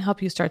Babbel can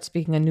help you start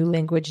speaking a new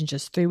language in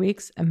just 3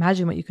 weeks,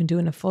 imagine what you can do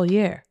in a full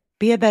year.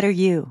 Be a better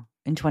you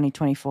in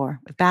 2024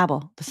 with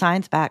Babbel, the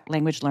science-backed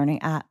language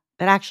learning app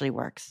that actually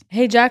works.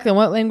 Hey, Jacqueline,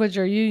 what language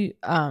are you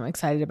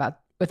excited about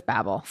with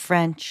Babbel?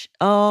 French.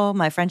 Oh,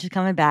 my French is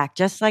coming back,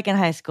 just like in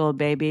high school,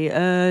 baby.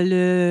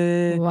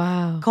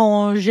 Wow.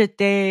 Quand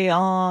j'étais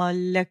en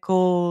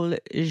l'école,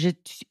 j'ai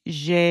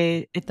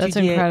étudié. That's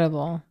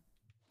incredible.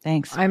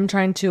 Thanks. I'm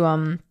trying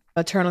to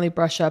eternally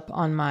brush up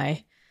on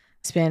my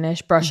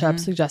Spanish. Brush up,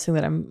 suggesting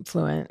that I'm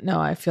fluent.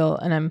 No, I feel,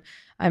 and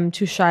I'm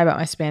too shy about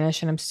my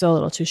Spanish, and I'm still a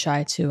little too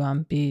shy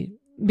to be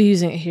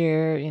using it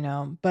here,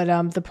 But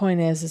the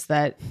point is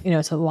that,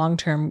 it's a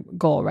long-term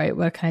goal, right?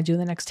 What can I do in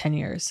the next 10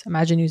 years?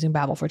 Imagine using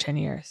Babbel for 10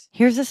 years.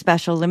 Here's a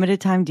special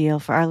limited time deal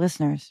for our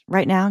listeners.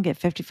 Right now, get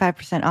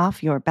 55%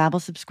 off your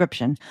Babbel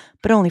subscription,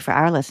 but only for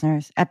our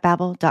listeners at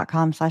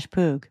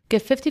babbel.com/poog.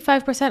 Get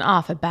 55%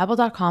 off at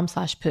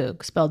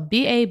babbel.com/poog, spelled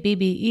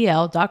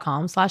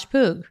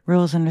BABBEL.com/poog.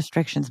 Rules and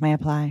restrictions may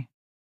apply.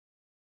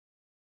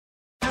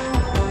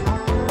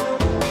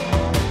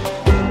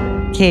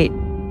 Kate,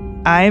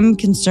 I'm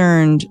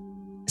concerned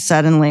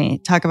suddenly,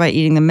 talk about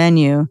eating the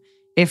menu,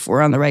 if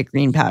we're on the right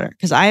green powder.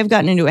 Because I have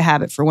gotten into a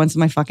habit for once in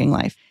my fucking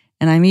life.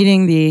 And I'm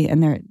eating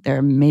and they're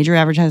a major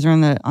advertiser on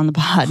the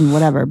pod and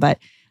whatever, but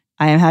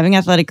I am having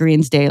athletic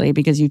greens daily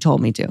because you told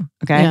me to.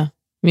 Okay. Yeah.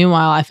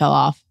 Meanwhile, I fell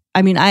off.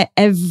 I mean,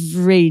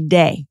 every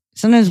day,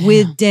 sometimes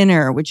with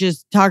dinner, which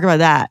is talk about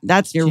that.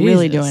 You're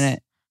really doing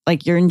it.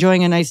 Like you're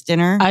enjoying a nice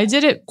dinner. I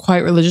did it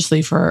quite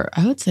religiously for,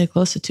 I would say,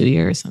 close to 2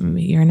 years.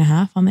 Maybe a year and a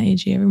half on the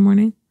AG every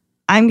morning.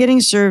 I'm getting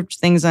served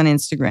things on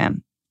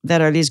Instagram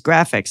that are these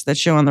graphics that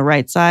show on the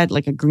right side,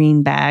 like a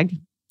green bag,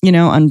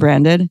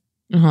 unbranded.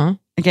 Uh-huh.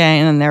 Okay.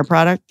 And then their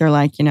product, they're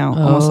like,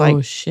 almost like.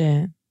 Oh,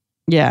 shit.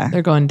 Yeah.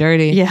 They're going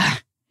dirty. Yeah.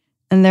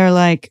 And they're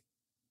like,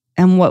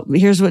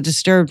 here's what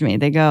disturbed me.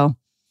 They go,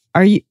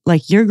 are you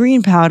like, your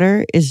green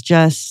powder is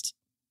just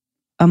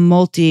a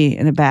multi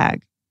in a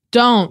bag.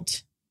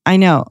 Don't. I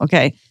know.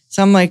 Okay.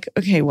 So I'm like,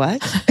 okay,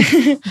 what?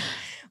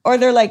 Or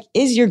they're like,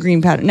 is your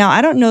green powder? Now,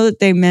 I don't know that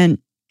they meant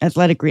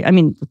athletic green. I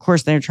mean, of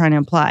course, they're trying to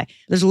imply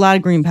there's a lot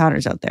of green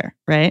powders out there,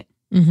 right?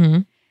 Mm-hmm.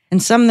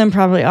 And some of them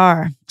probably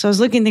are. So I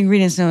was looking at the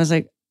ingredients and I was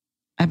like,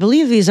 I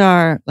believe these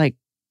are like,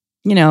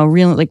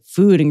 real like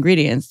food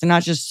ingredients. They're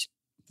not just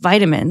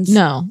vitamins.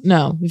 No.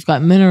 We've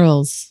got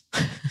minerals.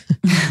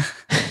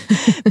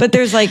 But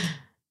there's like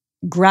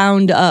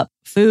ground up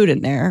food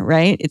in there,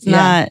 right? It's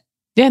not.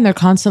 Yeah, and they're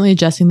constantly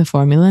adjusting the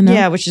formula now.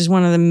 Yeah, which is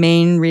one of the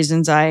main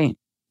reasons I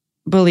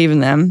believe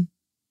in them.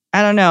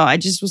 I don't know. I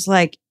just was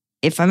like,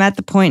 if I'm at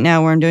the point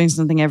now where I'm doing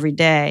something every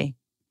day,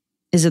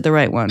 is it the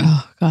right one?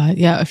 Oh God,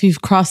 yeah. If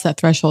you've crossed that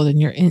threshold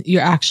and you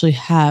actually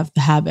have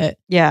the habit.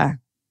 Yeah,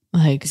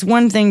 like it's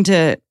one thing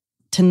to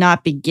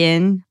not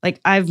begin. Like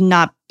I've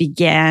not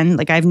began.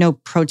 Like I have no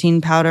protein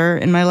powder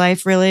in my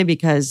life really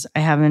because I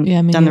haven't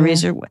done the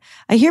research.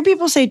 I hear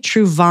people say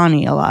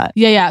Truvani a lot.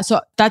 Yeah. So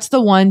that's the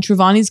one.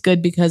 Truvani's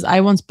good because I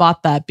once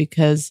bought that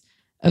because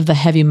of the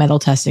heavy metal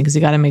testing because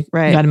you got to make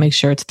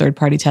sure it's third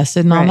party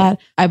tested and all that.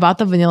 I bought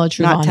the vanilla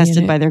Truvani. Not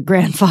tested by their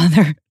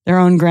grandfather, their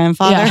own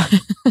grandfather.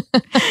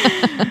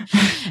 Yeah.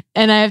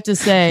 And I have to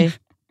say,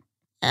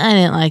 I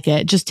didn't like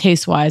it. Just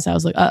taste wise, I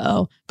was like,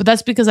 uh-oh. But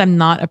that's because I'm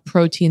not a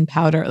protein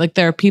powder. Like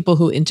there are people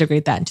who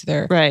integrate that into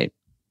their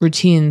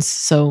routines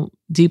so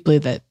deeply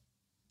that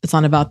it's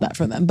not about that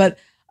for them. But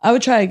I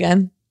would try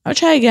again. I'll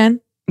try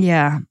again.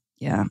 Yeah.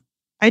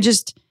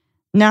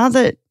 Now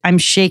that I'm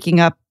shaking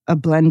up a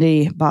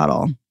Blendy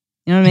bottle,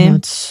 you know what I mean?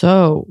 It's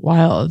so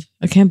wild.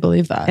 I can't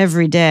believe that.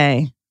 Every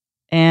day.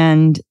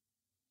 And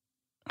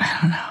I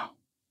don't know. I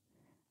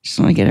just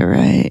want to get it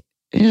right.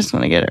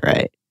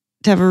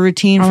 To have a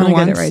routine for once. I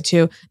want to get it right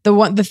too.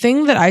 The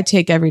thing that I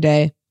take every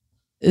day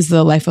is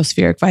the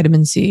lifospheric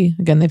vitamin C.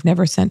 Again, they've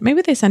never sent.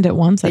 Maybe they sent it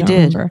once. I don't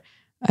remember.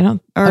 I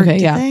don't. Or okay,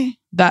 did yeah. They?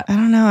 That I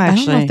don't know.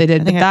 Actually, I don't know if they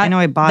did. I know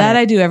I bought that. it.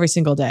 I do every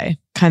single day,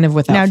 kind of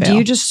without fail. Now, do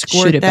you just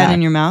squirt that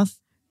in your mouth?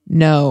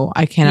 No,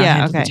 I cannot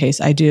handle the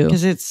taste. I do,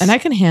 and I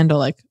can handle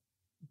like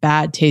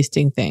bad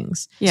tasting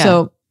things. Yeah.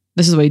 So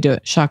this is the way you do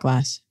it: shot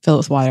glass, fill it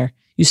with water.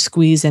 You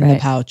squeeze in the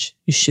pouch.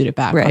 You shoot it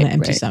back on an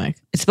empty stomach.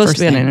 It's supposed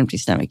to be on an empty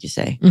stomach. You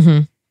say.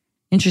 Mm-hmm.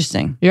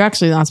 Interesting. You're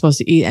actually not supposed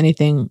to eat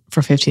anything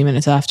for 15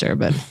 minutes after,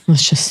 but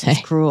let's just say.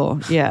 It's cruel.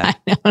 Yeah.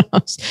 I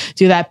know.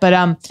 Do that. But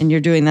and you're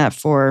doing that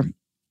for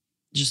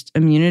just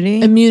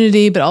immunity?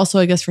 Immunity, but also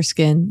I guess for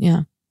skin.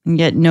 Yeah. And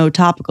get no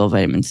topical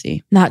vitamin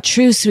C. Not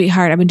true,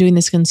 sweetheart. I've been doing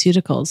the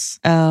SkinCeuticals.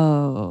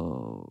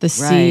 Oh. The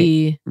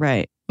C.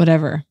 Right.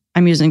 Whatever.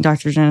 I'm using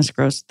Dr. Dennis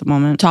Gross at the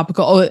moment.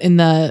 Topical. Oh, in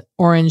the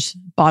orange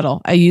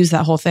bottle. I use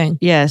that whole thing.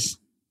 Yes.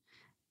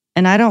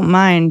 And I don't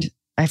mind.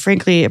 I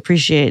frankly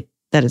appreciate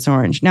that it's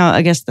orange. Now,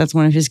 I guess that's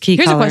one of his key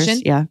colors. Here's a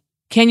question. Yeah.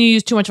 Can you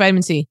use too much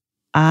vitamin C?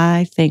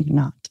 I think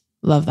not.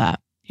 Love that.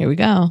 Here we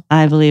go.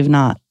 I believe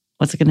not.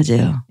 What's it going to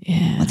do?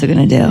 Yeah. What's it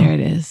going to do? There it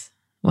is.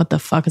 What the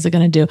fuck is it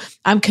going to do?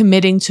 I'm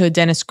committing to a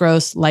Dennis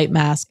Gross light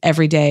mask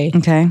every day.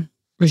 Okay.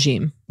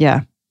 Regime.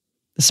 Yeah.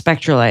 The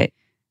Spectralite.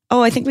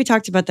 Oh, I think we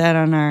talked about that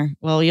on our,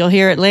 well, you'll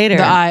hear it later.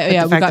 The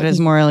fact that it has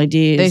more LEDs.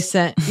 They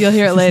sent, you'll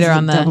hear it later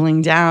on the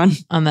doubling down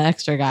on the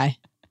extra guy.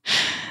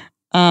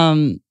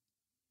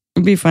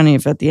 It'd be funny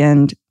if at the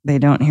end they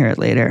don't hear it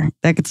later.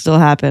 That could still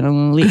happen.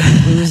 And we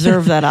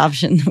reserve that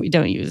option. We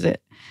don't use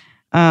it.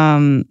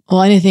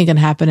 Well, anything can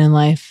happen in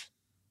life.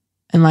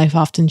 And life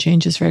often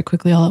changes very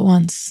quickly all at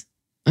once.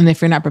 And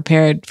if you're not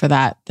prepared for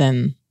that,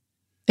 then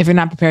if you're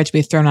not prepared to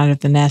be thrown out of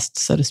the nest,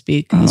 so to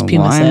speak, as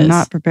Pima says. I'm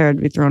not prepared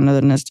to be thrown out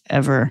of the nest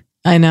ever.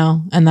 I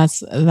know. And that's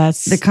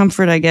the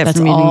comfort I get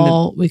from eating. That's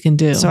all we can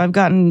do. So I've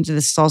gotten into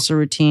this salsa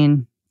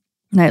routine,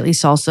 nightly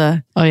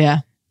salsa. Oh, yeah.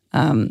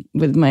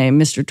 With my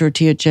Mr.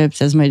 Tortilla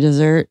chips as my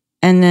dessert.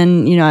 And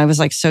then, I was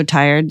like so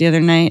tired the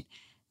other night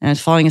and I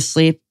was falling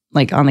asleep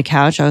like on the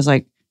couch.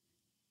 I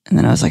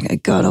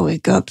gotta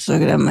wake up so I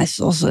could have my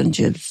salsa and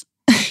chips.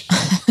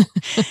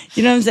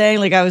 You know what I'm saying?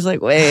 Like I was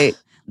like, wait,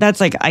 that's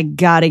like, I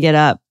gotta get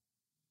up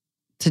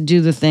to do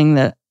the thing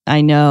that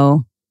I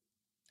know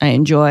I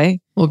enjoy.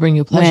 Will bring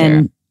you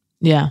pleasure.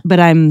 Yeah. But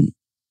do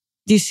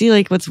you see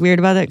like what's weird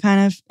about that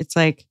kind of? It's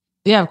like.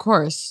 Yeah, of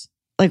course.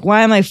 Like,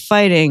 why am I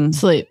fighting?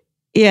 Sleep.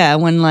 Yeah,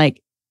 when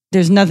like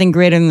there's nothing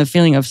greater than the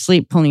feeling of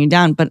sleep pulling you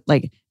down, but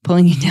like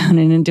pulling you down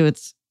and into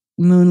its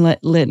moonlit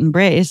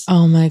embrace.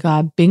 Oh my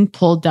God, being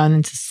pulled down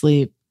into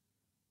sleep.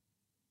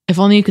 If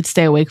only you could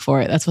stay awake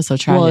for it. That's what's so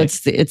tragic. Well,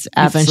 it's absolutely.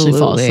 Eventually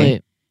fall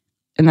asleep.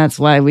 And that's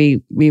why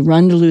we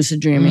run to lucid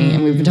dreaming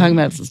and we've been talking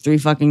about it for 3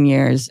 fucking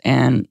years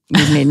and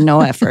we've made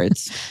no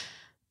efforts.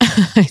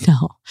 I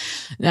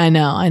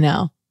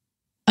know.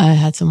 I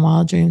had some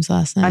wild dreams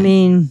last night. I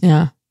mean,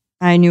 yeah.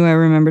 I knew I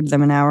remembered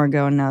them an hour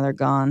ago and now they're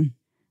gone.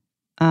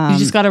 You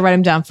just got to write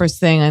them down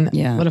first thing. And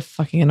yeah. What a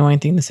fucking annoying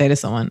thing to say to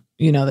someone.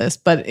 You know this,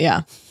 but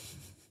yeah.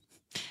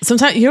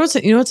 Sometimes, you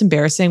know what's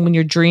embarrassing? When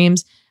your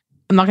dreams,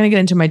 I'm not going to get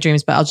into my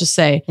dreams, but I'll just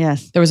say,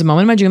 yes. There was a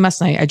moment in my dream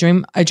last night. I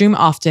dream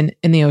often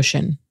in the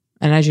ocean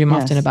and I dream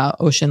often about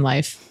ocean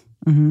life.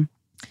 Mm-hmm.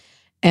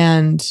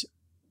 And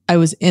I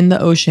was in the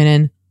ocean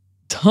and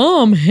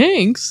Tom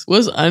Hanks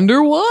was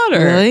underwater.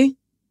 Really?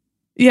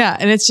 Yeah.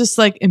 And it's just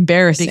like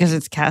embarrassing. Because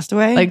it's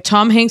Castaway? Like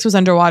Tom Hanks was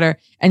underwater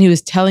and he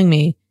was telling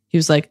me, he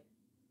was like,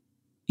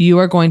 you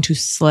are going to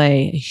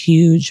slay a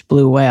huge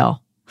blue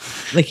whale.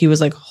 Like he was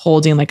like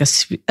holding like a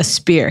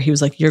spear. He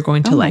was like, you're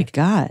going to like,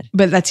 God.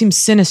 But that seems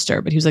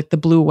sinister. But he was like, the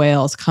blue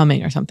whale is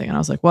coming or something. And I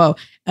was like, whoa.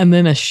 And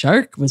then a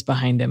shark was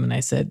behind him. And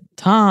I said,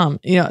 Tom,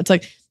 it's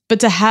like,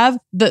 but to have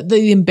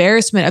the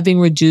embarrassment of being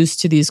reduced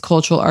to these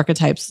cultural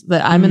archetypes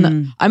that I'm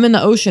in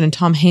the ocean and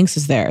Tom Hanks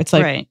is there. It's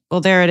like, right. Well,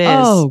 there it is.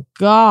 Oh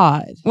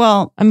God.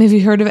 Well, I mean, have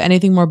you heard of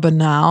anything more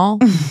banal?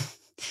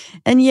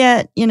 And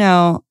yet,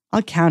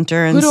 I'll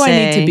counter and say, who do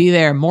I need to be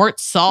there? Mort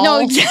Saul? No,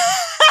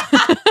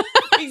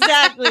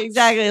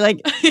 exactly.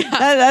 Like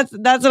that's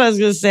what I was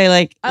going to say.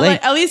 Like,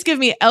 at least give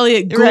me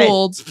Elliot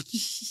Gould.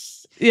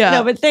 Right. Yeah.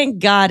 No, but thank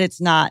God it's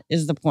not.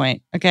 Is the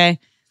point? Okay.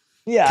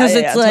 Yeah.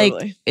 Because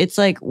totally. It's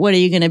like, what are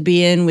you going to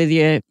be in with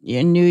your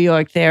New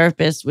York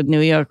therapist with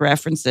New York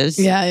references?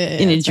 Yeah.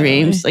 In your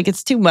dreams, like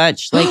it's too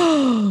much. Like.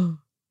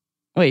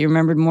 Wait, you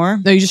remembered more?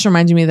 No, you just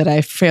reminded me that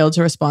I failed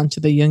to respond to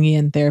the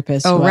Jungian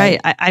therapist. Oh,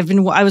 right. I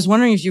was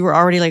wondering if you were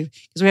already like,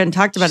 because we hadn't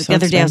talked about it the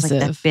other day. I was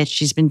like, that bitch,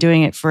 she's been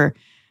doing it for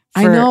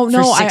I know. For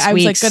no, 6 I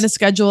was like weeks. going to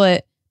schedule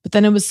it, but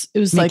then it was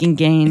making like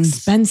gains,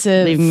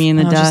 expensive, leaving me in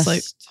the dust.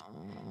 Just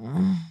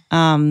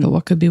like, but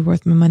what could be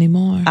worth my money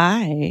more?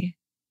 I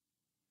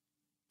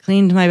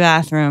cleaned my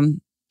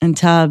bathroom and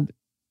tub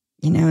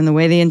And the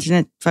way the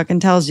internet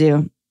fucking tells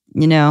you,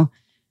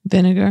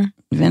 Vinegar,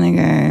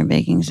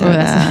 baking soda.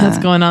 That's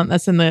going on.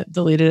 That's in the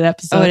deleted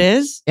episode. Oh, it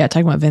is? Yeah,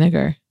 talking about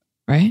vinegar,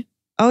 right?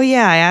 Oh,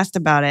 yeah. I asked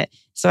about it.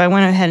 So I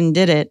went ahead and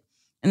did it.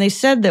 And they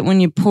said that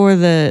when you pour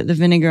the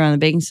vinegar on the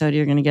baking soda,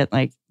 you're going to get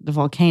like the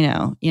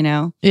volcano,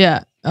 Yeah.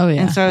 Oh,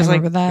 yeah. And so I was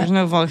like, there's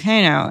no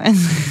volcano.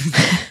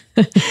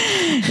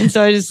 And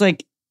so I just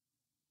like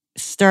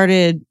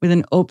started with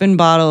an open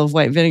bottle of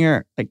white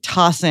vinegar, like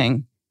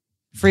tossing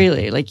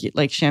freely,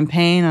 like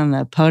champagne on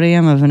the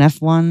podium of an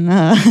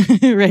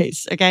F1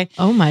 race. Okay.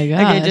 Oh my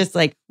God. Okay, just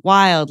like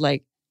wild,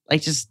 like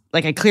just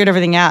like I cleared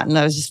everything out and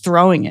I was just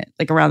throwing it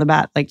like around the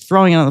bat, like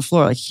throwing it on the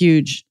floor, like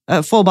huge,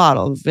 full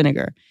bottle of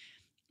vinegar.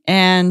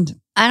 And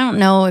I don't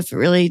know if it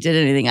really did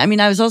anything. I mean,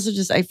 I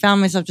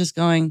found myself just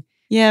going,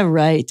 yeah,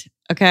 right.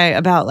 Okay.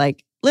 About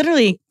like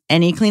literally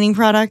any cleaning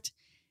product.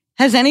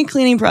 Has any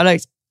cleaning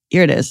product,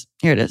 here it is.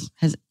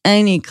 Has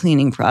any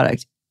cleaning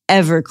product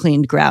ever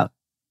cleaned grout?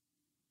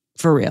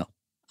 For real?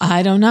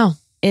 I don't know.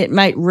 It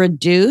might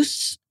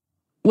reduce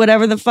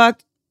whatever the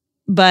fuck,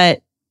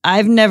 but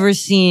I've never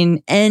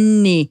seen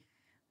any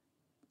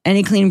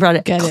cleaning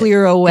product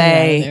clear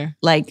away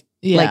like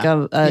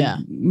a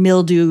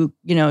mildew,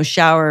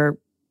 shower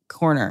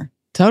corner.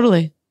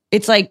 Totally.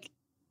 It's like,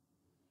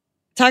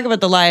 talk about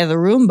the lie of the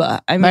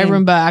Roomba. My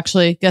Roomba,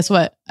 actually, guess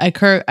what? I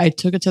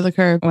took it to the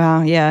curb.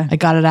 Wow, yeah. I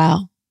got it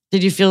out.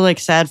 Did you feel like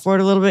sad for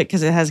it a little bit?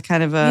 Because it has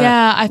kind of a...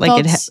 Yeah, I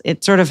felt...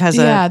 It sort of has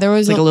there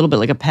was like a little bit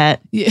like a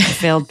pet. Yeah. A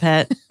failed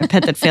pet. A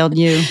pet that failed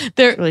you. It's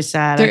really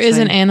sad, There is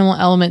an animal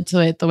element to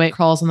it, the way it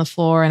crawls on the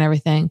floor and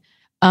everything.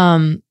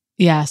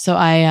 So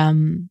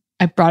I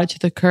brought it to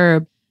the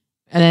curb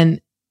and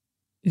then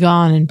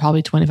gone in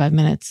probably 25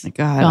 minutes. My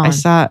God, gone.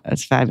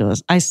 It's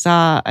fabulous. I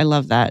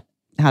love that,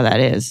 how that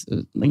is.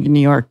 Like in New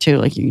York too,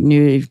 like you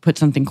knew you put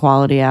something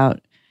quality out,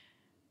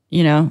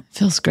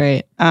 Feels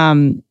great.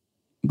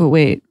 But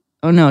wait.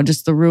 Oh no,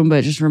 just the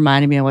Roomba just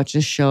reminded me. I watched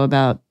this show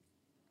about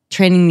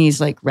training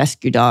these like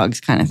rescue dogs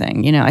kind of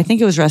thing. I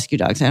think it was rescue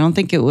dogs. I don't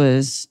think it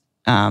was,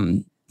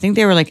 I think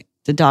they were like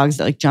the dogs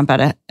that like jump out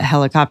of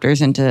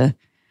helicopters into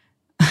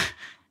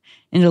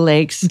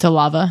lakes. Into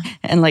lava.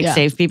 And like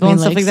save people and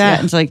stuff like that. Yeah.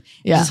 And so like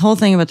this whole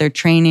thing about their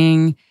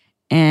training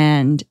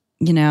and,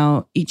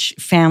 each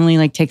family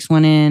like takes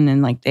one in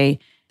and like the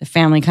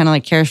family kind of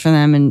like cares for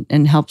them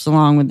and helps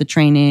along with the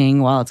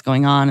training while it's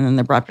going on. And then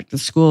they're brought back to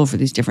school for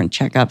these different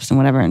checkups and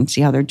whatever and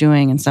see how they're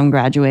doing. And some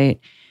graduate,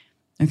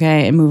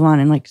 okay, and move on.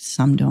 And like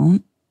some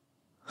don't.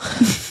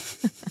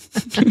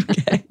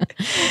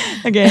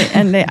 Okay.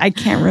 And I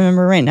can't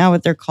remember right now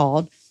what they're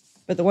called.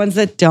 But the ones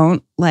that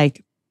don't,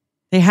 like,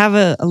 they have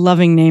a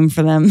loving name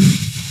for them.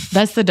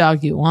 That's the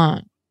dog you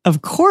want.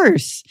 Of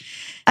course.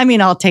 I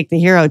mean, I'll take the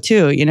hero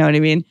too. You know what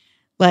I mean?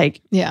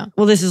 Like, yeah.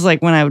 Well, this is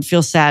like when I would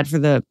feel sad for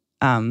the...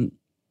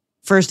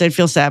 first I'd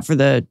feel sad for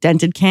the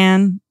dented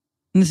can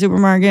in the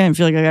supermarket and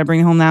feel like I got to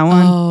bring home that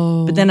one.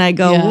 Oh, but then I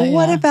go,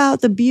 what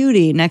about the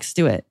beauty next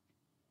to it?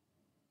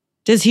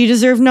 Does he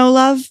deserve no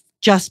love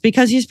just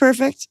because he's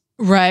perfect?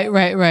 Right.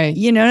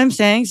 You know what I'm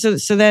saying? So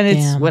then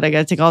it's what I got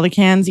to take all the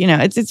cans.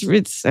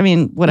 It's. I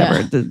mean,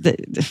 whatever.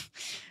 Yeah.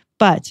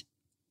 But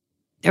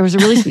there was a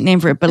really sweet name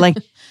for it. But like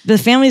the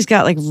family's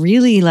got like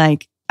really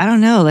like I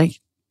don't know like.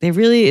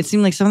 It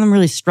seemed like some of them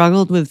really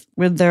struggled with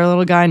their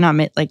little guy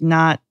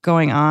not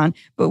going on.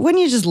 But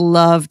wouldn't you just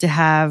love to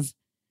have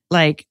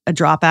like a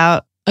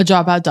dropout? A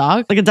dropout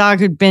dog? Like a dog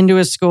who'd been to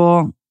a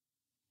school.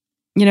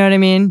 You know what I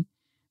mean?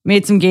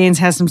 Made some gains,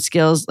 has some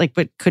skills, like,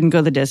 but couldn't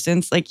go the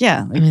distance. Like,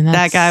 yeah, like,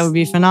 that guy would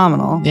be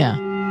phenomenal. Yeah.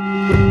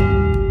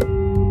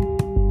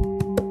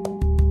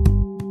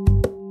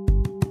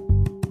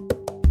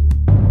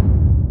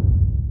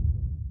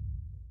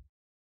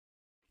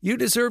 You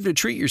deserve to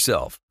treat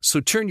yourself, so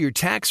turn your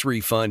tax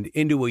refund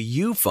into a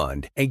U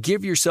fund and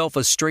give yourself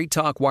a Straight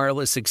Talk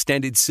Wireless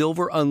Extended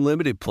Silver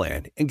Unlimited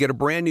plan and get a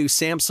brand new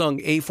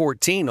Samsung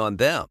A14 on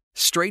them.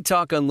 Straight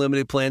Talk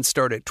Unlimited plans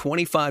start at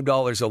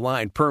 $25 a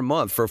line per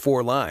month for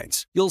 4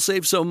 lines. You'll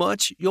save so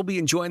much, you'll be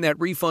enjoying that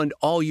refund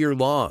all year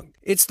long.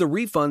 It's the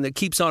refund that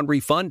keeps on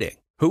refunding.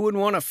 Who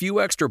wouldn't want a few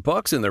extra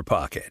bucks in their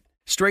pocket?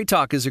 Straight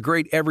Talk is a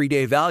great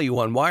everyday value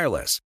on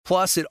wireless.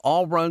 Plus, it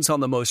all runs on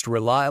the most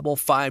reliable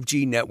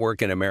 5G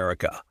network in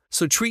America.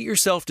 So treat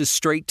yourself to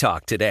Straight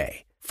Talk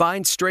today.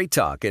 Find Straight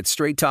Talk at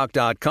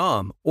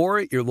straighttalk.com or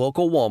at your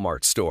local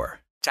Walmart store.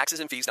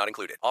 Taxes and fees not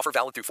included. Offer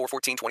valid through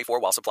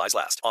 4/14/24 while supplies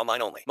last.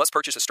 Online only. Must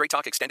purchase a Straight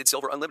Talk Extended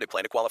Silver Unlimited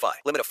plan to qualify.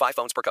 Limit of 5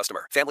 phones per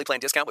customer. Family plan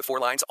discount with 4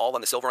 lines all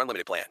on the Silver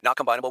Unlimited plan. Not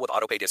combinable with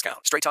autopay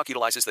discount. Straight Talk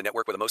utilizes the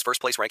network with the most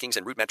first-place rankings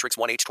and Root Metrics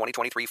 1H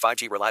 2023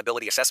 5G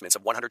reliability assessments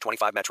of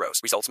 125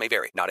 metros. Results may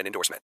vary. Not an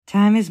endorsement.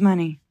 Time is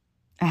money.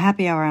 A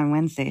happy hour on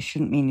Wednesday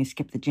shouldn't mean you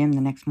skip the gym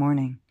the next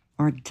morning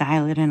or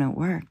dial it in at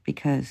work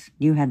because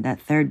you had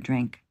that third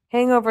drink.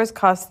 Hangovers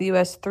cost the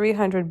U.S.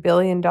 $300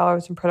 billion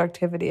in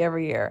productivity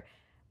every year.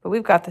 But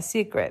we've got the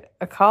secret,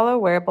 Akala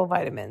wearable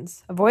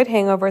vitamins. Avoid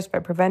hangovers by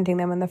preventing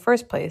them in the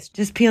first place.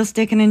 Just peel,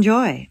 stick, and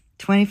enjoy.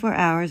 24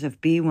 hours of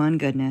B1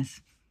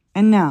 goodness.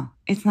 And no,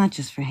 it's not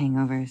just for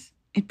hangovers.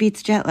 It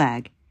beats jet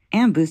lag.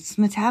 and boosts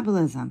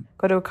metabolism.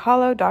 Go to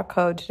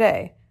Acalo.co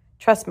today.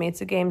 Trust me, it's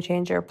a game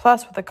changer.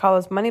 Plus, with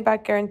Acalo's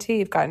money-back guarantee,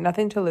 you've got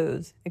nothing to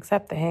lose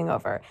except the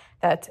hangover.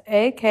 That's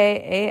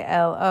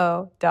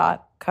AKALO.co.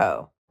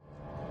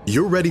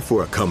 You're ready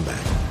for a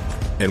comeback.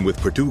 And with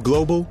Purdue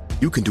Global,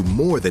 you can do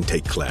more than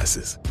take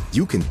classes.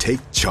 You can take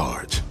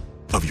charge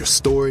of your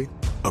story,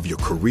 of your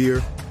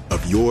career,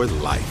 of your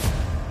life.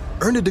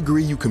 Earn a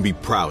degree you can be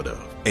proud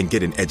of and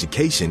get an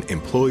education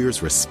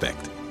employers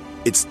respect.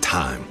 It's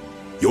time,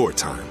 your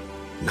time,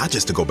 not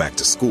just to go back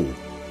to school,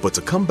 but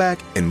to come back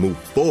and move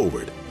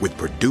forward with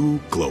Purdue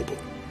Global,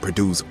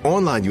 Purdue's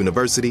online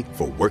university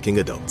for working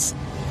adults.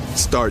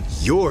 Start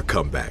your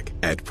comeback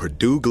at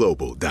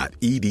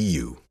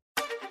purdueglobal.edu.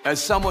 As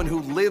someone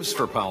who lives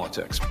for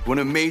politics, when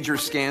a major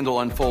scandal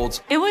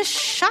unfolds, it was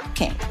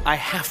shocking. I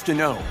have to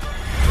know,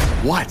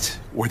 what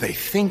were they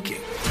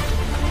thinking?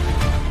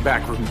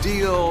 Backroom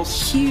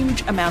deals,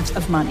 huge amounts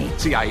of money,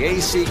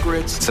 CIA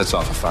secrets, sets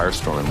off a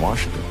firestorm in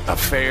Washington,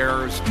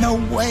 affairs. No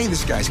way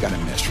this guy's got a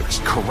mistress.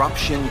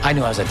 Corruption. I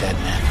knew I was a dead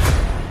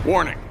man.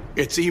 Warning,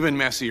 it's even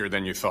messier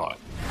than you thought.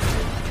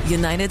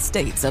 United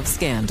States of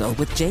Scandal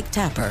with Jake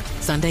Tapper,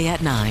 Sunday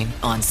at 9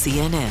 on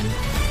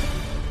CNN.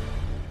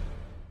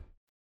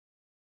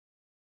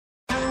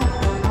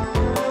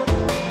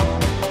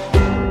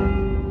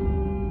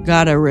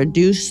 Gotta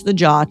reduce the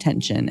jaw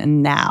tension.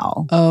 And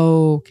now.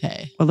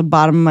 Okay. Well, the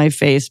bottom of my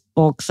face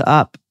bulks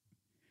up.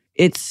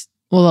 It's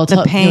they'll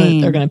the pain.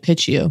 They're going to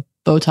pitch you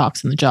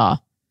Botox in the jaw,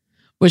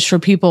 which for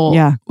people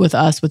with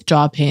us with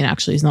jaw pain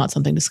actually is not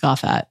something to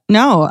scoff at.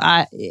 No,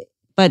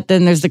 but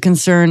then there's the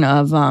concern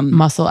of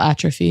muscle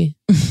atrophy.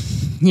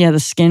 Yeah, the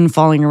skin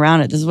falling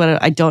around it. This is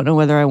what I don't know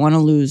whether I want to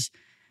lose,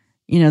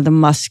 the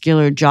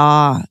muscular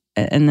jaw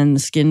and then the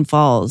skin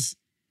falls.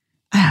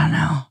 I don't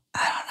know.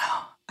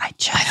 I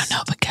don't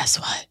know, but guess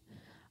what?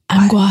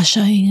 I'm gua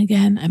shaing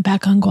again. I'm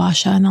back on gua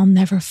sha and I'll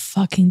never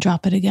fucking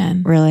drop it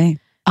again. Really?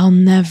 I'll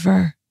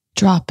never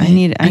drop it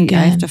again.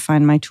 I have to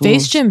find my tools.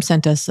 Face Gym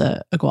sent us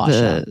a gua sha.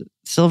 The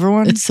silver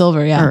one? It's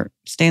silver, yeah. Or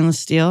stainless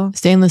steel?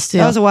 Stainless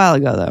steel. That was a while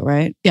ago though,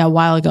 right? Yeah, a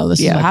while ago.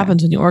 This is what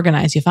happens when you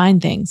organize. You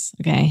find things,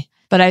 okay?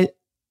 But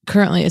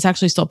currently, it's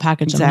actually still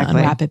packaged. Exactly. I'm going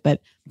to unwrap it,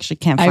 but actually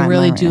can't find I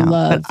really mine right do now.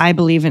 love. But I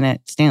believe in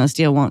it. Stainless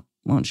steel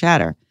won't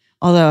shatter.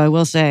 Although I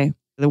will say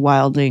the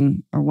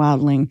Wildling,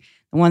 the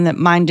one that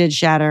mine did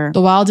shatter. The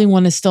Wilding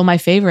one is still my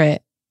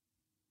favorite.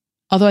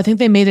 Although I think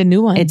they made a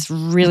new one. It's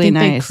really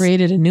nice. They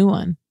created a new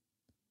one.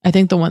 I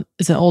think the one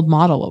is an old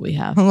model. What we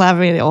have. I'm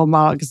laughing at the old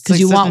model because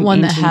you want one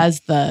that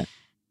has the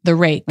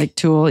rake, like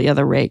tool. Yeah,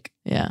 the rake.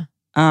 Yeah.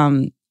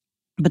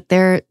 But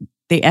they're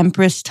the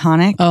Empress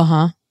tonic.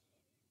 That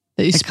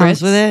you spritz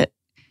comes with it.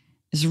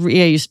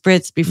 You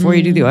spritz before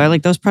you do the oil.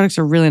 Like those products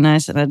are really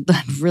nice, and I'd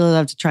really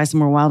love to try some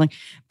more Wilding.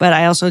 But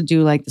I also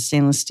do like the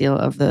stainless steel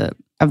of the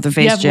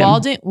face gym.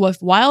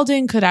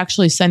 Wilding could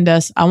actually send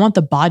us. I want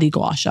the body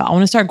gua sha. I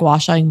want to start gua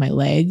shaing my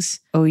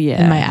legs. Oh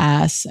yeah, and my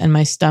ass and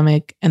my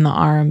stomach and the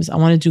arms. I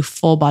want to do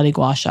full body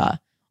gua sha.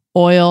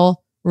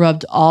 Oil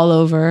rubbed all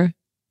over.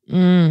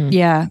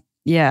 Yeah.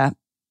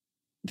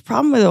 The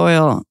problem with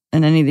oil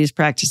in any of these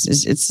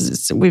practices,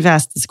 it's we've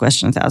asked this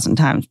question 1,000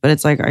 times, but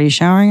it's like, are you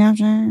showering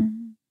after?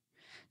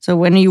 So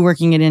when are you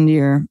working it into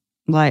your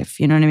life?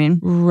 You know what I mean?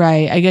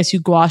 Right. I guess you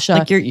gua sha.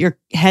 Like your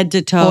head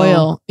to toe.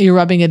 Oil. You're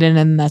rubbing it in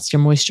and that's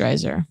your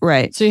moisturizer.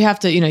 Right. So you have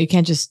to, you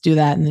can't just do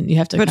that and then you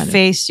have to But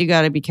face, you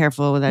got to be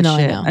careful with that shit.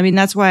 I know. I mean,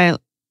 that's why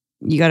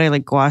you got to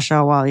like gua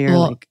sha while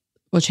you're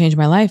what changed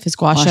my life is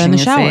gua sha in the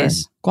shower.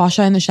 Gua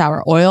sha in the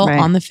shower. Oil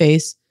on the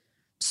face.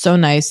 So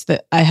nice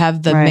that I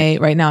have the May,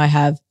 right now I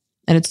have,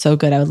 and it's so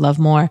good. I would love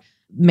more.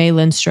 May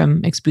Lindstrom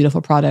makes beautiful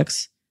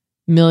products.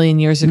 A million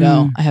years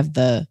ago, I have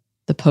the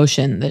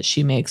potion that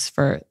she makes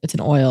it's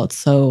an oil. It's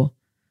so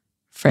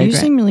fragrant. You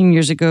say a million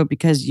years ago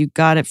because you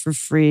got it for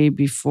free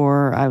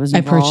before I was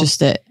involved? I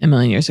purchased it a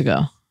million years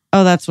ago.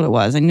 Oh, that's what it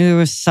was. I knew there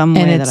was some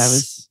way that I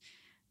was...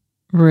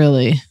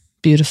 really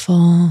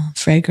beautiful,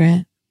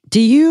 fragrant. Do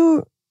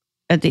you,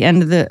 at the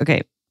end of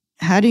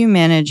how do you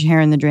manage hair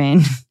in the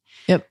drain?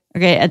 Yep.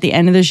 Okay, at the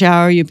end of the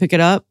shower, you pick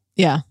it up.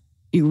 Yeah.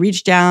 You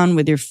reach down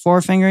with your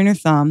forefinger and your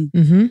thumb.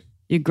 Mm-hmm.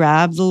 You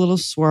grab the little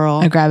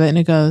swirl. I grab it and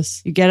it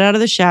goes. You get out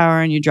of the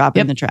shower and you drop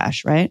it in the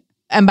trash, right?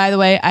 And by the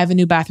way, I have a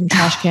new bathroom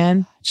trash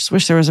can. Just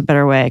wish there was a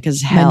better way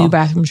because My new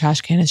bathroom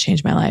trash can has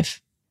changed my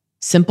life.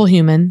 Simple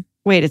human.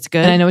 Wait, it's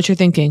good? And I know what you're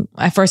thinking.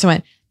 At first I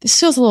went, this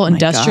feels a little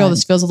industrial.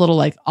 This feels a little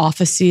like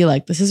office-y.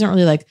 Like this isn't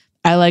really like,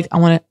 I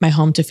want my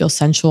home to feel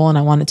sensual and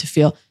I want it to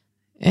feel...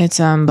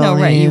 It's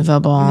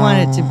unbelievable. No, right. You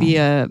want it to be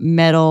a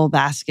metal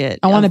basket.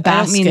 I want a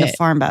basket. I don't mean the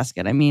farm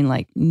basket. I mean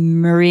like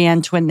Marie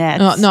Antoinette.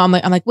 No, I'm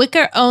like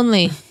wicker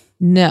only.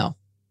 No.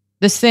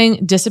 This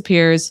thing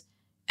disappears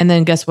and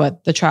then guess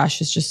what? The trash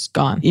is just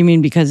gone. You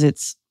mean because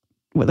it's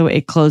the way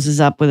it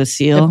closes up with a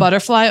seal? The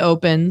butterfly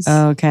opens.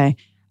 Oh, okay.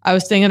 I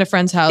was staying at a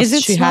friend's house. Is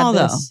it small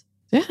though?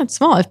 Yeah, it's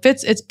small.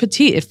 It's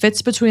petite. It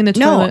fits between the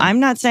toilet. No,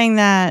 I'm not saying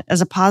that as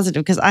a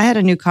positive because I had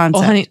a new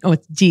concept. Oh, honey,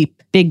 it's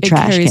deep. Big trash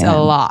can. It carries a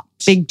lot.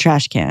 Big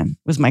trash can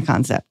was my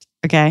concept.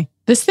 Okay.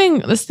 This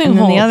thing and then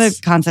holds. the other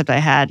concept I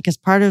had, because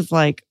part of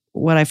like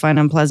what I find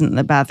unpleasant in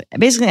the bath.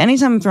 Basically,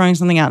 anytime I'm throwing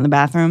something out in the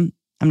bathroom,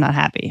 I'm not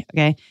happy.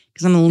 Okay,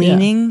 because I'm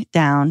leaning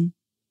down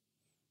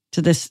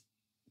to this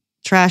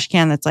trash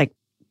can that's like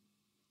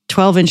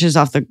 12 inches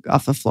off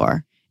the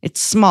floor.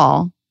 It's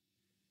small.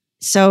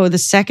 So the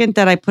second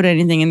that I put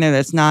anything in there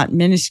that's not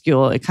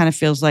minuscule, it kind of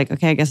feels like,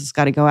 okay, I guess it's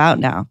got to go out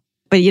now.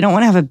 But you don't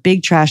want to have a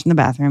big trash in the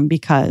bathroom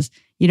because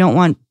you don't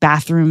want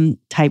bathroom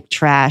type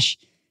trash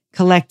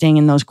collecting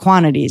in those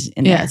quantities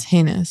in there. Yeah, it's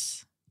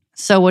heinous.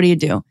 So what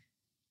do?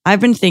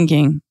 I've been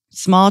thinking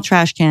small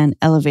trash can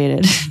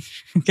elevated.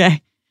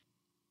 Okay.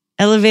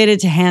 Elevated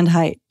to hand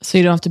height. So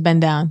you don't have to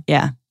bend down.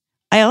 Yeah.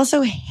 I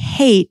also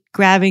hate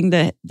grabbing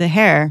the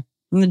hair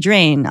from the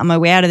drain on my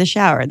way out of the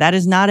shower. That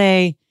is not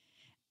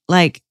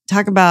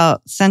talk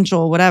about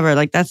sensual, whatever.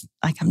 Like that's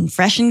like I'm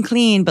fresh and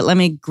clean, but let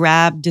me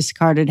grab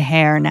discarded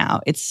hair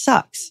now. It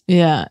sucks.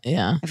 Yeah,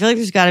 yeah. I feel like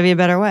there's got to be a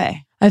better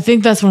way. I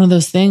think that's one of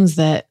those things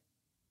that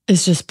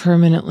is just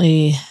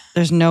permanently...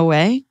 There's no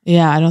way?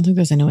 Yeah, I don't think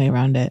there's any way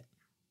around it.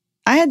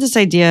 I had this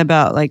idea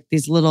about like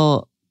these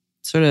little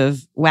sort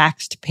of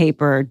waxed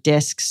paper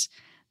discs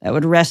that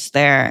would rest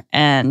there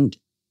and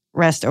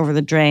rest over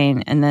the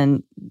drain and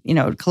then, it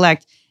would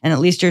collect. And at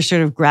least you're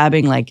sort of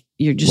grabbing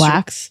you're just...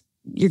 Wax?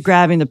 You're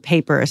grabbing the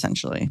paper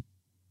essentially.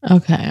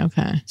 Okay.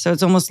 So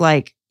it's almost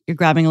like you're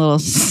grabbing a little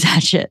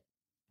sachet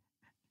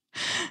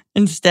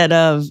instead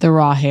of... The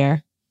raw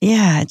hair.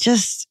 Yeah,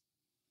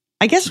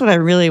 I guess what I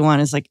really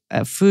want is like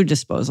a food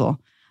disposal.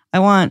 I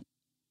want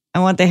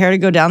the hair to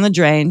go down the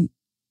drain.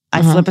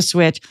 I flip a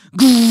switch,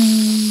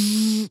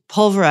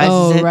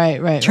 pulverizes it,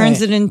 right,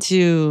 turns it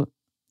into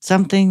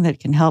something that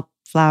can help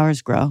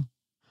flowers grow.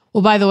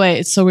 Well, by the way,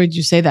 it's so weird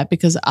you say that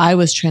because I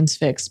was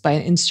transfixed by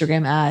an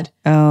Instagram ad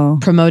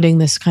promoting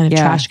this kind of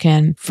trash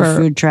can for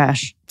food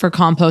trash, for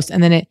compost.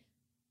 And then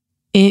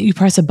you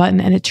press a button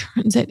and it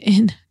turns it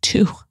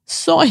into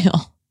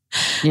soil.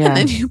 Yeah. And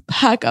then you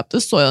pack up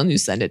the soil and you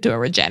send it to a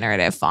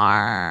regenerative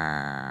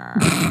farm.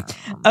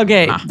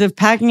 Okay, the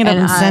packing it up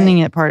and sending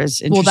it part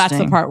is interesting. Well, that's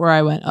the part where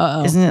I went,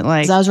 Isn't it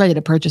like... Because I was ready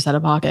to purchase out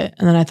of pocket.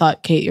 And then I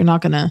thought, Kate, you're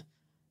going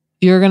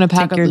to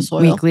pack up the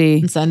soil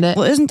weekly and send it.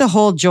 Well, isn't the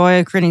whole joy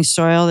of creating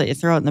soil that you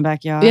throw it in the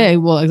backyard? Yeah,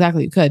 well,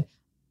 exactly. You could.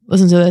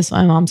 Listen to this.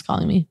 My mom's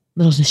calling me.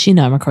 Little does she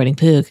know I'm recording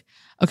Poog.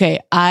 Okay,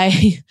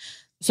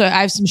 so I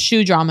have some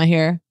shoe drama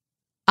here.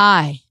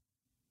 I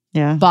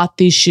bought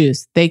these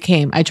shoes. They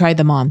came. I tried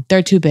them on.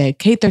 They're too big.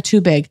 Kate, they're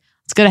too big.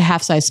 Let's get a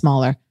half size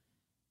smaller.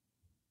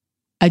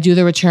 I do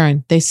the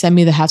return. They send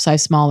me the half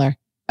size smaller.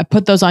 I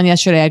put those on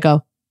yesterday. I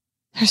go,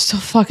 they're still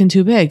fucking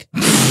too big.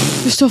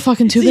 They're still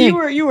fucking too big.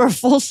 You were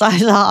full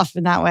size off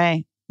in that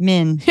way.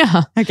 Min.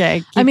 Yeah.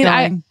 Okay.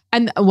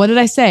 And what did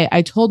I say?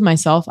 I told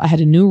myself I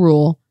had a new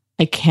rule.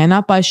 I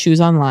cannot buy shoes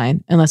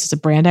online unless it's a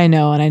brand I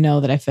know and I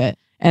know that I fit.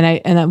 And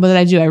what did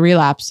I do? I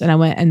relapsed and I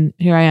went and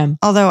here I am.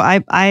 Although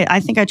I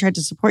think I tried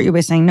to support you by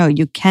saying, no,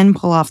 you can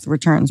pull off the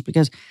returns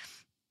because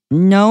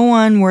no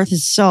one worth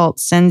his salt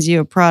sends you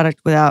a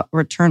product without a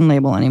return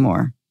label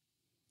anymore.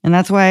 And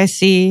that's why I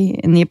see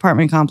in the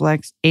apartment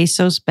complex,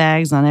 ASOS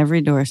bags on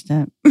every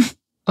doorstep.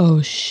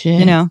 Oh,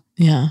 shit.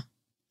 Yeah.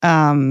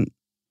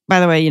 By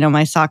the way,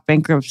 my sock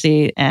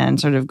bankruptcy and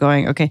sort of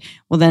going, okay,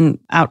 well then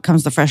out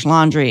comes the fresh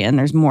laundry and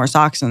there's more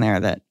socks in there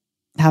that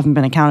haven't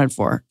been accounted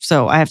for.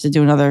 So I have to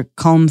do another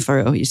comb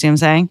through. You see what I'm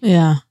saying?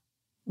 Yeah.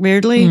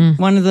 Weirdly,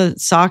 one of the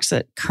socks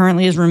that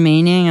currently is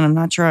remaining, and I'm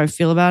not sure how I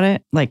feel about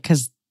it,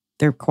 because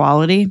they're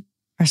quality,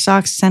 are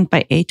socks sent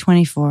by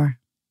A24,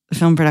 the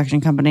film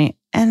production company.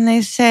 And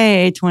they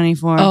say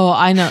A24. Oh,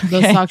 I know.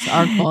 Those socks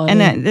are quality.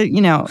 And I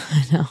know.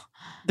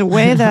 The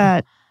way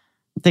that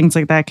things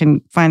like that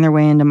can find their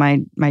way into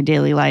my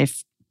daily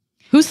life.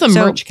 Who's the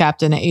merch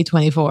captain at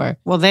A24?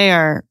 Well,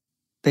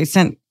 they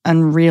sent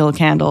unreal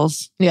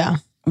candles. Yeah.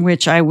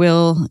 Which I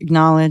will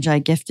acknowledge I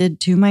gifted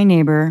to my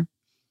neighbor.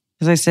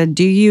 Because I said,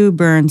 do you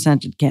burn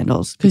scented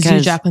candles? Because you,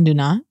 Jacqueline, do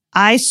not?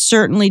 I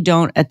certainly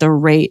don't at the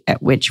rate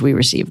at which we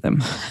receive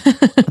them.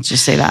 Let's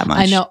just say that much.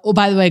 I know. Oh,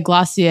 by the way,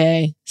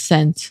 Glossier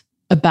sent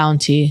a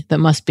bounty that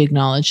must be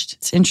acknowledged.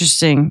 It's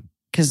interesting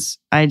because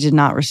I did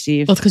not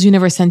receive. Well, it's because you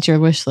never sent your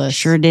wish list.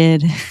 Sure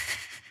did.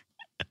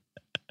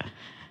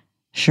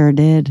 Sure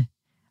did.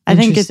 I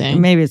think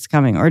maybe it's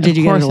coming. Or did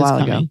you get it a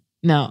while ago?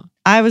 No.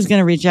 I was going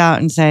to reach out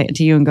and say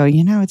to you and go,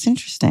 it's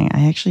interesting.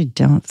 I actually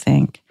don't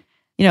think,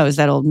 is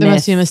that old myth. There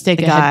must be a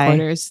mistake at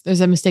headquarters.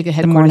 There's a mistake at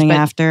headquarters. The morning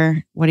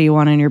after, what do you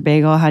want in your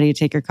bagel? How do you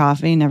take your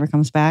coffee? Never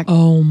comes back.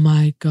 Oh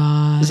my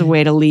God. It was a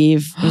way to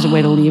leave. It was a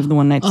way to leave the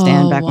one night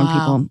stand back when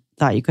people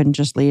thought you couldn't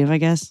just leave, I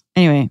guess.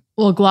 Anyway.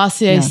 Well,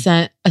 Glossier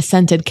sent a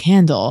scented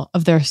candle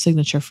of their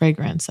signature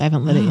fragrance. I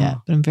haven't lit it yet,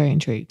 but I'm very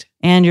intrigued.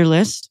 And your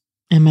list?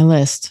 And my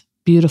list.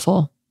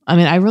 Beautiful. I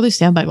mean, I really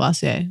stand by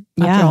Glossier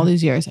after all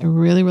these years. I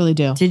really, really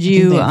do. Did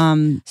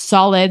you...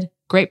 solid,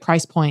 great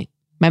price point.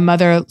 My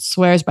mother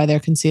swears by their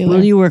concealer.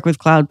 Will you work with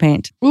Cloud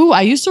Paint? Ooh,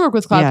 I used to work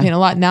with Cloud Paint a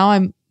lot. Now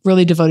I'm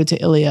really devoted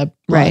to Ilia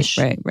blush.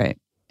 Right.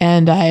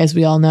 And as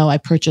we all know, I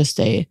purchased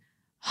a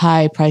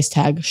high price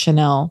tag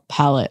Chanel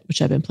palette,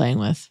 which I've been playing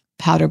with.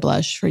 Powder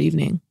blush for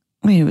evening.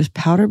 Wait, it was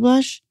powder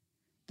blush?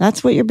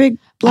 That's what your big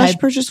blush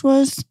purchase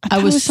was?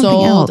 I was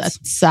sold at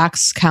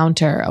Saks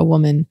counter. A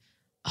woman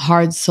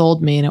hard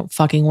sold me and it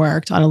fucking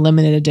worked on a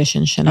limited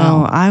edition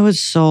Chanel. Oh, I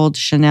was sold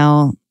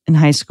Chanel in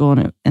high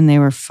school and they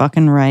were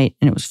fucking right.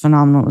 And it was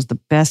phenomenal. It was the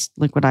best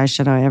liquid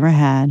eyeshadow I ever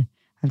had.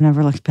 I've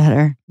never looked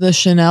better. The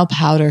Chanel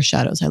powder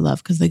shadows I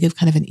love because they give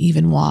kind of an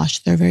even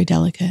wash. They're very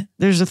delicate.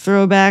 There's a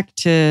throwback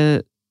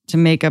to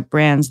makeup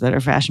brands that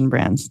are fashion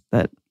brands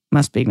that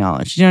must be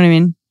acknowledged. You know what I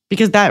mean?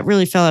 Because that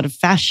really fell out of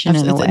fashion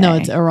in a way. No,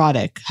 it's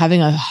erotic.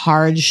 Having a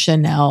hard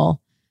Chanel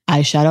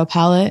eyeshadow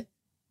palette.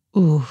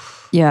 Ooh.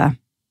 Yeah.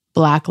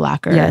 Black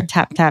lacquer. Yeah.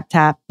 Tap, tap,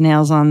 tap.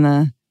 Nails on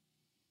the,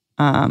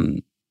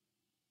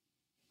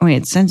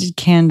 scented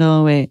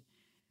candle. Wait.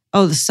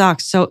 Oh, the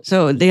socks.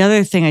 So the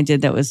other thing I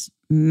did that was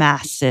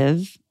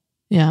massive.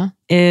 Yeah.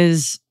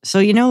 Is,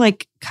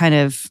 like kind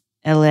of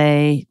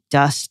LA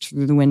dust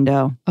through the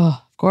window.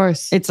 Oh, of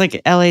course. It's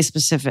like LA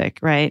specific,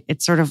 right?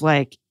 It's sort of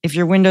like if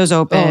your window's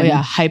open. Oh,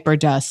 yeah. Hyper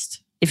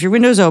dust. If your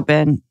window's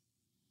open,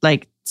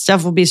 like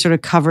stuff will be sort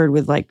of covered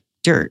with like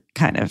dirt,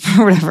 kind of,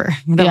 or whatever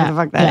the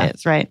fuck that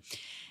is, right?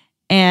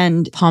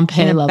 And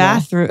Pompeii in a level.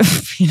 bathroom,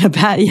 in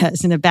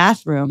a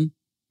bathroom,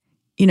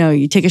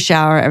 you take a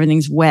shower,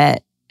 everything's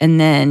wet, and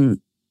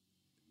then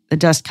the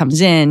dust comes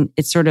in.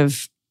 It's sort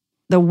of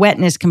the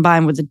wetness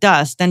combined with the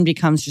dust then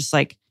becomes just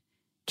like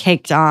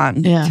caked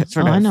on. Yeah.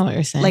 I know what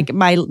you're saying. Like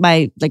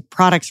my like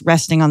products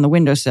resting on the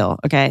windowsill.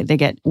 Okay. They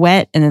get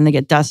wet and then they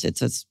get dusted.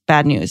 So it's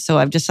bad news. So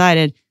I've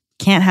decided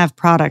can't have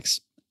products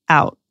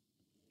out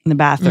in the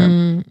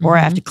bathroom or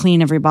I have to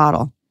clean every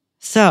bottle.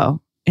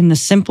 So in the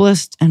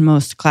simplest and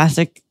most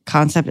classic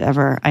concept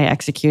ever, I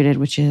executed,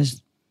 which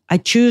is I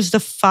choose the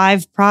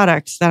 5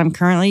 products that I'm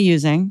currently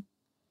using.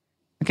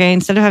 Okay.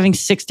 Instead of having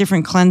 6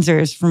 different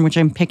cleansers from which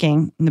I'm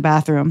picking in the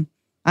bathroom,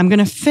 I'm going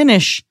to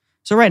finish.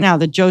 So right now,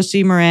 the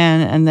Josie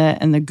Maran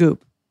and the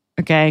Goop,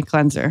 okay,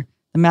 cleanser,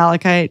 the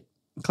Malachite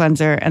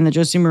cleanser, and the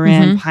Josie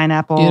Maran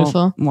pineapple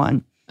Beautiful.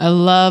 one. I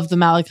love the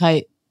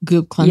Malachite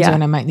Goop cleanser,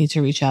 and I might need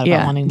to reach out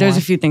about wanting more. There's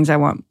a few things I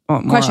want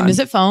more. Question: Is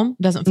it foam?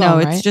 It doesn't foam? No,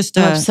 it's right? just.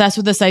 I'm obsessed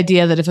with this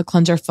idea that if a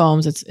cleanser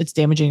foams, it's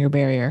damaging your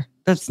barrier.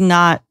 That's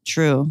not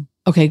true.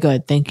 Okay,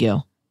 good. Thank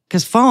you.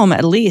 Because foam,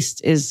 at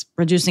least, is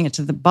reducing it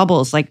to the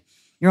bubbles. Like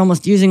you're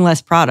almost using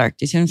less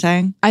product. You see what I'm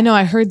saying? I know.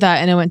 I heard that,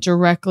 and it went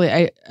directly.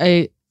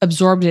 I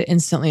absorbed it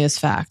instantly as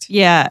fact.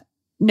 Yeah.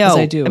 No,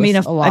 I do.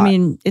 A lot. I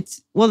mean,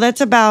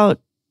 that's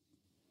about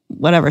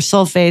whatever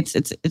sulfates.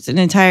 It's an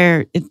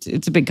entire.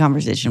 It's a big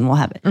conversation. We'll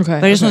have it. Okay.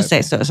 But I just want to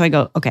say so. So I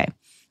go. Okay,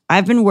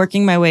 I've been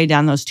working my way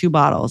down those 2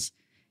 bottles.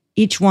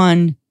 Each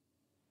one.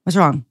 What's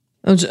wrong?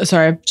 Oh,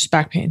 sorry, just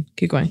back pain.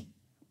 Keep going.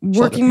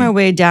 Working my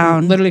way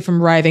down, literally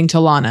from writhing to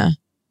Lana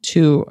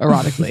to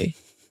erotically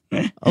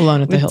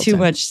alone at the with Hilton. too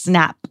much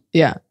snap.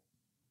 Yeah.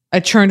 I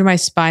turned my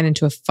spine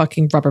into a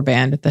fucking rubber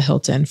band at the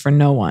Hilton for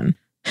no one.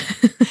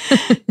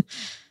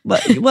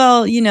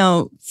 Well,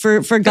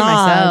 for God,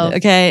 myself.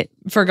 okay?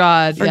 For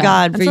God. For yeah.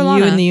 God, And for you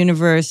Lana. and the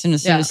universe and a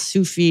sort of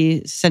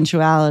Sufi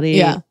sensuality.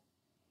 Yeah.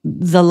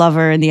 The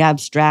lover and the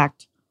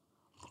abstract.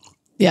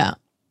 Yeah.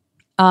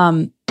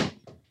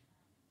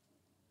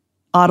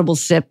 Audible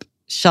sip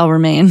shall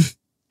remain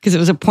because it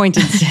was a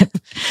pointed sip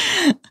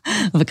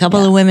of a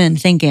couple of women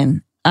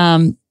thinking,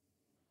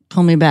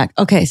 pull me back.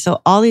 Okay,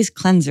 so all these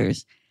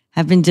cleansers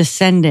have been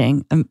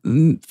descending a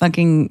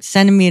fucking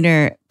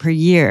centimeter per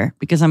year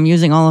because I'm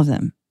using all of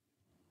them.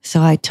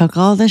 So I took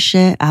all the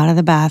shit out of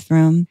the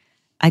bathroom.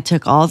 I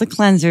took all the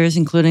cleansers,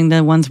 including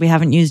the ones we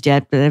haven't used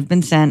yet, but have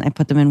been sent. I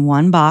put them in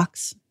one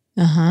box.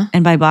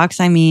 And by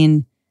box, I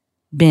mean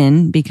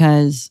bin,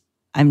 because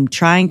I'm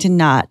trying to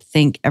not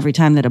think every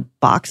time that a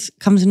box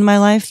comes into my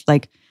life,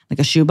 like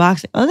a shoe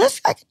box. Oh,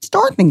 I can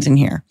store things in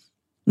here.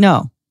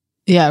 No.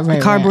 Yeah, right.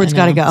 The cardboard's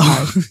got to go.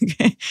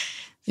 Okay.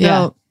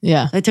 So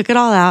yeah. I took it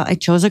all out. I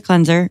chose a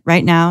cleanser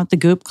right now, the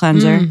Goop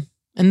cleanser.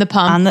 In the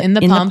pump. In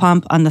the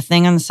pump on the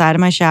thing on the side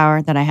of my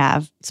shower that I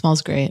have. It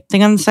smells great.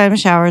 Thing on the side of my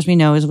shower, as we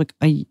know, is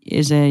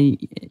a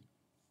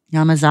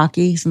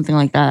Yamazaki, something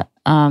like that.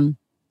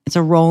 It's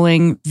a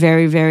rolling,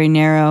 very, very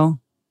narrow.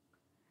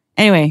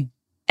 Anyway,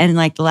 and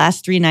like the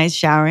last 3 nights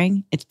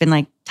showering, it's been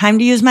like, time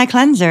to use my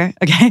cleanser.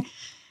 Okay.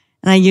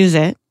 And I use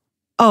it.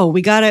 Oh,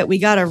 we got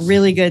a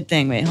really good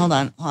thing. Wait, hold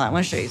on. I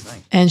want to show you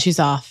something. And she's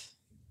off.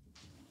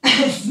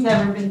 It's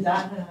never been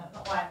done. I don't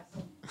know why.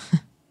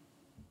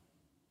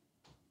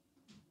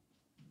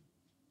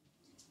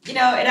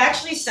 It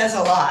actually says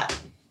a lot,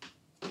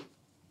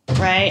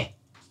 right?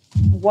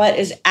 What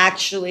is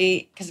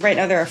actually, because right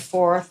now there are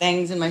 4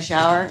 things in my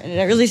shower, and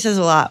it really says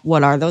a lot.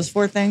 What are those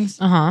 4 things?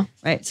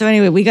 Right. So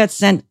anyway, we got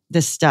sent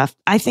this stuff.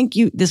 I think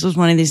this was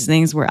one of these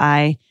things where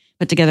I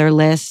put together a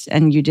list,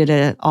 and you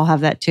did I'll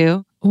have that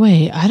too.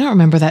 Wait, I don't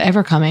remember that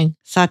ever coming.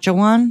 Sacha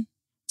one.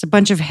 It's a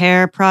bunch of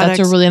hair products.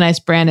 That's a really nice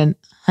brand, and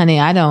honey,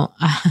 I don't.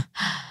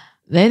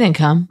 They didn't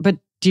come. But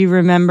do you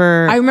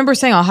remember? I remember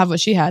saying I'll have what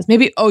she has.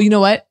 Maybe. Oh, you know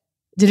what?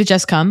 Did it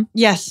just come?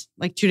 Yes,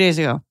 like 2 days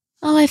ago.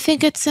 Oh, I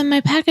think it's in my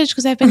package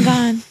because I've been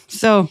gone.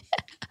 So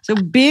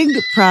big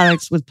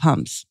products with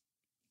pumps.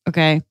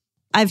 Okay.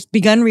 I've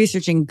begun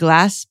researching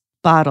glass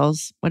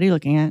bottles. What are you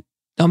looking at?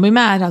 Don't be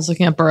mad. I was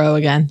looking at Burrow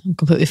again. I'm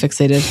completely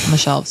fixated on the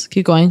shelves.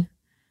 Keep going.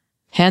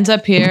 Hands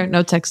up here.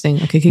 No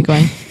texting. Okay, keep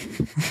going.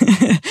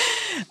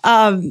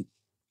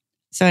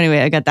 So anyway,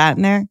 I got that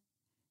in there.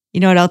 You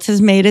know what else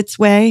has made its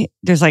way?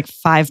 There's like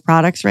 5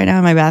 products right now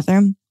in my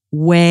bathroom.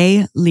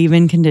 Way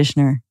leave-in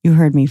conditioner. You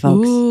heard me,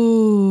 folks.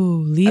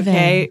 Ooh, leave-in.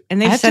 Okay, and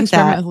they've I have sent to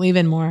experiment that. with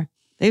leave-in more.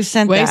 They've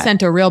sent Way that.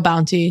 sent a real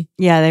bounty.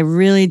 Yeah, they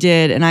really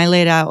did. And I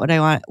laid out what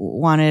I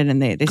wanted,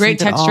 and they Great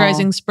sent it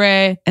texturizing all.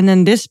 spray. And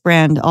then this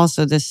brand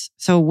also this.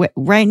 So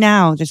right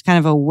now, there's kind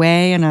of a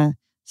Way and a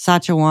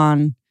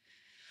Sachajuan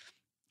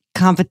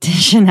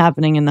competition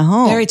happening in the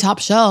home. Very top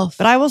shelf.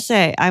 But I will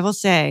say,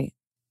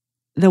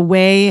 the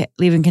Way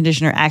leave-in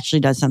conditioner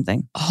actually does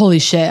something. Holy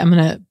shit! I'm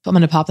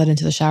gonna pop that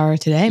into the shower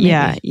today.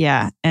 Maybe.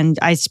 Yeah. And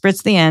I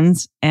spritz the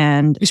ends,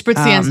 and You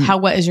spritz the ends. How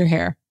wet is your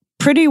hair?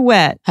 Pretty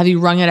wet. Have you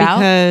wrung it out?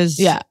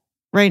 Because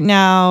right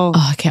now,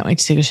 oh, I can't wait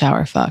to take a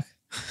shower. Fuck.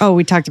 Oh,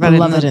 we talked about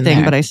it in the thing,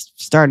 there. but I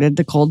started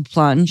the cold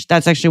plunge.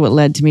 That's actually what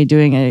led to me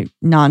doing a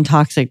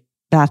non-toxic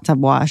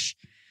bathtub wash.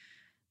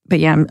 But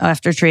yeah,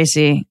 after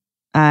Tracy,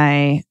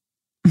 I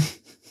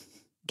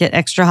get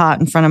extra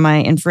hot in front of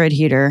my infrared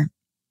heater.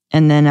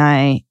 And then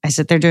I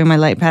sit there doing my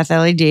Light Path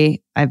LED.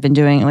 I've been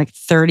doing like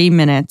 30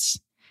 minutes.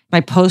 My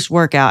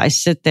post-workout, I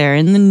sit there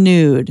in the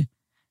nude.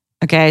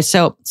 Okay,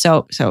 so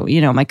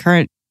my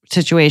current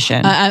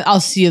situation.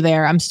 I'll see you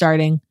there. I'm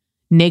starting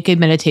naked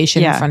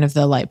meditation in front of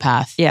the Light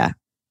Path. Yeah.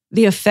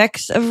 The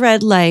effects of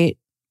red light,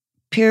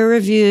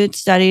 peer-reviewed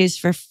studies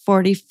for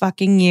 40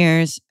 fucking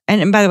years.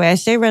 And by the way, I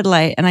say red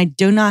light, and I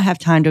do not have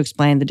time to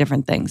explain the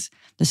different things.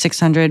 The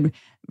 600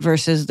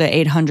 versus the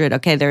 800.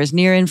 Okay, there's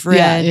near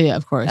infrared. Yeah,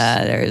 of course.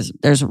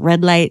 There's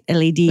red light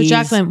LEDs. But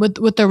Jacqueline,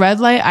 with the red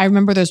light, I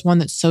remember there's one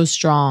that's so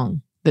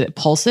strong that it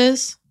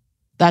pulses.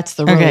 That's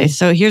the Okay,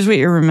 so here's what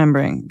you're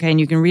remembering. Okay, and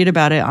you can read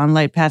about it on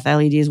Light Path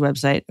LED's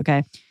website.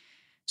 Okay,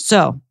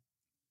 so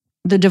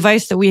the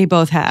device that we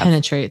both have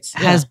penetrates,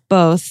 has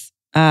both.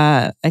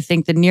 I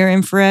think the near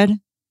infrared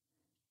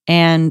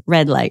and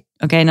red light.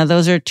 Okay, now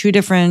those are 2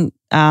 different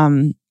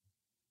numbers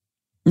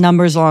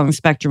along the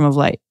spectrum of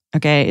light.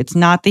 Okay, it's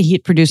not the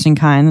heat producing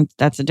kind.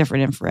 That's a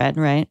different infrared,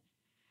 right?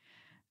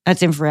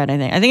 That's infrared, I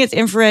think. I think it's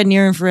infrared,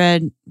 near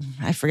infrared.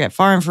 I forget,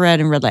 far infrared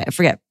and red light. I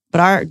forget.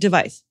 But our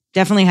device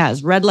definitely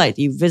has red light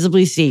that you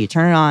visibly see. You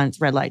turn it on, it's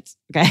red lights.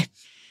 Okay.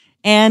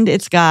 And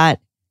it's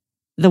got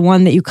the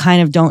one that you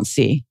kind of don't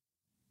see.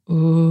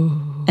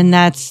 Ooh. And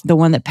that's the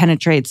one that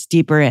penetrates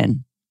deeper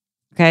in.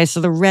 Okay. So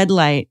the red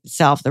light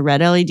itself, the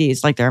red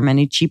LEDs, like there are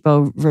many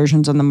cheapo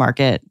versions on the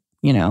market,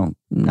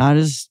 not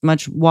as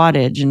much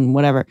wattage and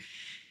whatever.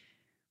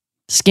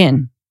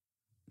 Skin.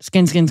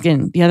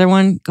 The other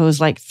one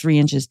goes like 3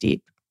 inches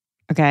deep.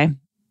 Okay.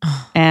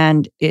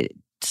 And it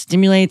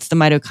stimulates the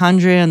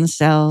mitochondria in the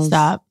cells.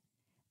 Stop.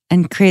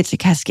 And creates a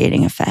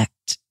cascading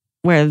effect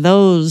where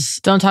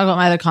those don't talk about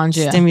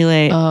mitochondria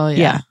stimulate. Oh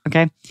yeah.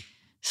 Okay.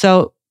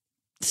 So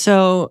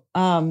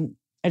I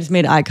just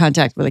made eye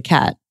contact with a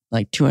cat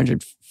like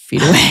 200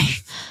 feet away.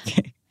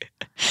 Okay.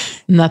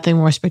 Nothing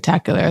more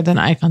spectacular than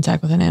eye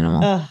contact with an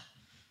animal.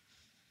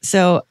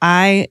 So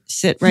I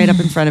sit right up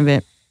in front of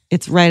it.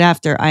 It's right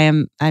after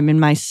I'm in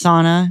my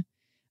sauna.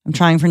 I'm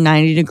trying for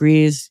 90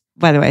 degrees.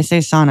 By the way, I say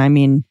sauna, I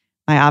mean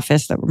my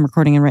office that we're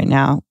recording in right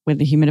now with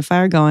the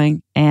humidifier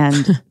going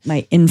and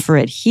my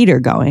infrared heater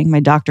going,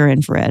 my Dr.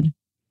 Infrared.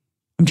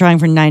 I'm trying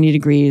for 90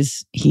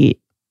 degrees heat,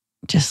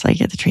 just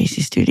like at the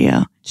Tracy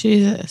studio.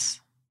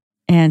 Jesus.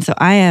 And so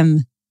I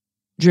am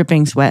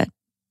dripping sweat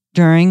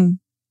during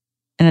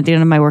and at the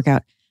end of my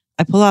workout.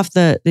 I pull off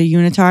the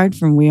unitard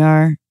from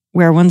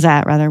Where One's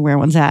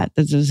At.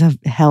 This is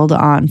held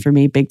on for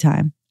me big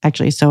time.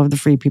 Actually, so have the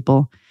Free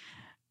People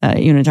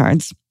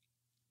unitards.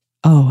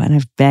 Oh, and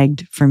I've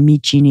begged for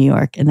Michi, New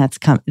York, and that's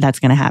going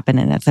to happen,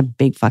 and that's a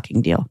big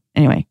fucking deal.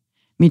 Anyway,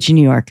 Michi,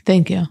 New York.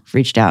 Thank you.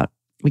 Reached out.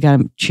 We got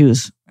to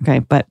choose. Okay,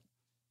 but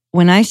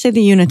when I say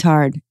the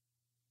unitard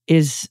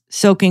is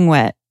soaking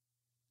wet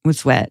with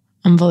sweat,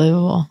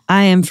 unbelievable.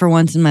 I am for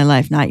once in my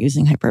life not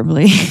using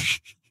hyperbole.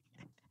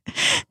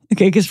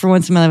 Okay, because for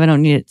once in my life I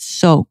don't need it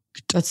soaked.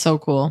 That's so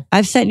cool.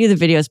 I've sent you the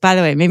videos. By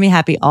the way, it made me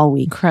happy all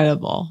week.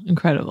 Incredible.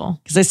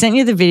 Because I sent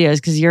you the videos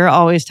because you're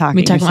always talking.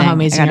 We talking about how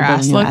amazing your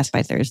ass looked? Ass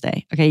by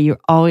Thursday. Okay, you're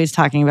always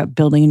talking about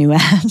building a new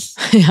ass.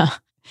 Yeah.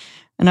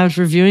 And I was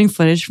reviewing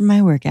footage from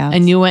my workout.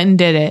 And you went and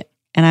did it.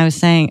 And I was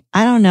saying,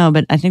 I don't know,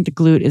 but I think the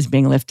glute is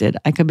being lifted.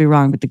 I could be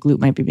wrong, but the glute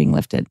might be being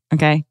lifted.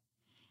 Okay.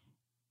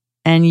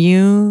 And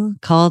you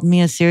called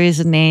me a series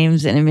of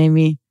names and it made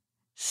me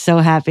so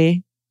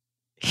happy.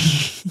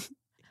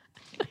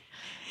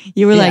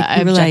 You were like,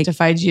 I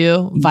objectified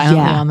you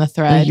violently on the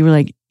thread. Like you were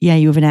like, yeah,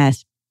 you have an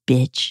ass,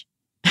 bitch.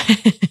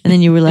 And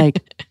then you were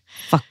like,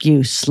 fuck you,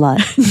 slut.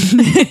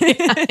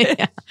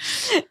 Yeah.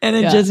 And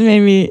it just made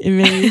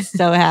me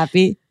so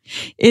happy.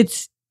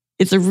 It's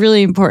a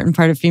really important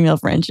part of female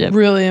friendship.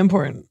 Really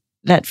important.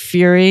 That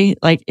fury,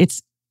 like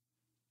it's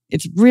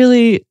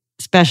really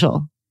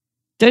special.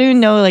 Don't even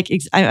know, like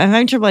I'm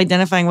having trouble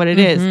identifying what it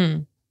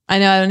is. I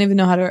know, I don't even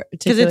know how to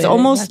articulate because it's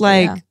almost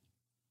like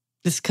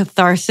this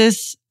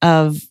catharsis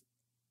of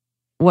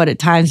what at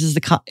times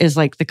is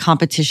like the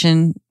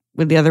competition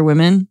with the other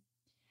women.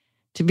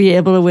 To be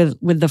able to,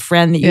 with the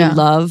friend that you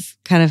love,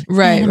 kind of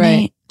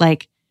right.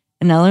 Like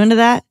an element of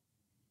that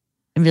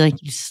and be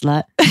like, you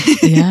slut.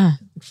 Yeah.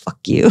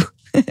 Fuck you.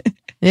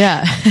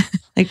 Yeah.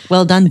 Like,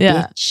 well done,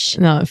 bitch.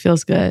 No, it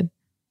feels good.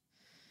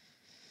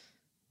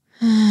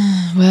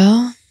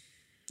 Well,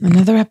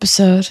 another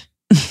episode.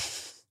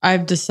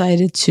 I've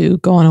decided to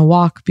go on a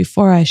walk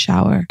before I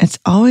shower. It's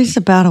always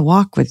about a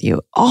walk with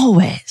you.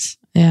 Always.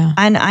 Yeah.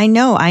 And I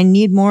know I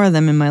need more of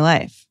them in my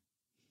life.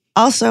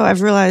 Also,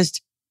 I've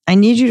realized I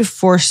need you to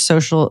force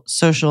social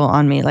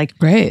on me. Like,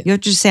 great. You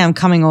have to just say, I'm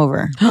coming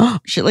over.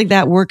 Shit like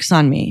that works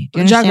on me. Do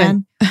you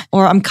understand?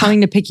 Or I'm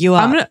coming to pick you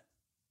up.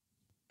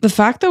 The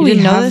fact that we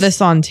have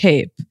this on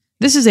tape,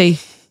 this is a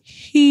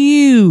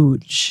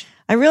huge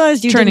I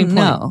realized you turning didn't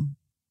know.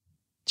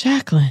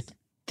 Jacqueline,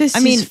 this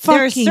is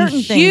there are fucking certain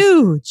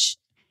huge. Things.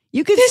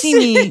 You could see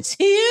me. It's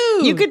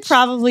huge. You could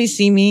probably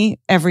see me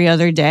every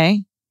other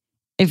day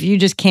if you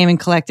just came and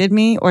collected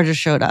me or just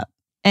showed up.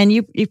 And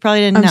you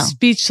probably didn't know. I'm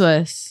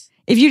speechless.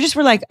 If you just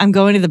were like, I'm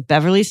going to the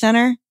Beverly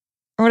Center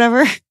or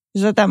whatever.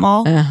 Is that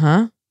mall?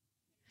 Uh-huh.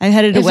 I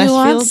headed to if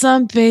Westfield. If you want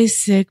some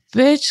basic,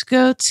 bitch,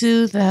 go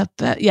to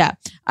that. Yeah.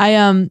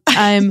 I'm,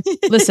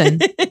 listen,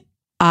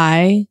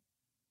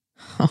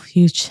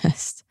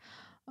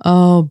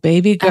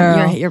 baby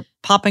girl. You're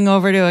popping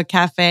over to a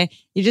cafe.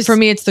 You just, for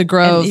me, it's the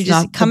Grove, you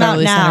just not come the out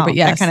Beverly now, Center, but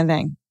yes. That kind of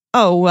thing.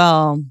 Oh,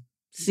 well,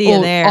 see you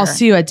there. I'll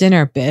see you at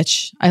dinner,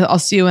 bitch. I'll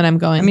see you when I'm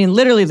going. I mean,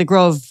 literally the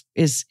Grove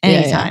is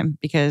anytime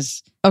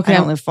because I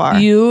don't live far.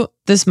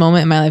 This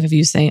moment in my life of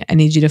you saying, I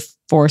need you to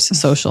force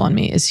social on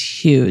me is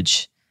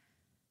huge.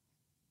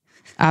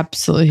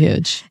 Absolutely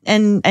huge.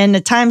 And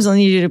at times I'll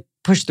need you to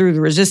push through the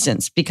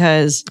resistance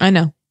because I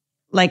know.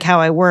 Like how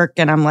I work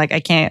and I'm like, I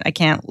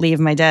can't leave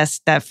my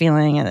desk, that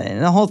feeling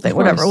and the whole thing,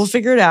 whatever. We'll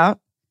figure it out.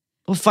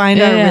 We'll find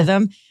our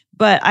rhythm.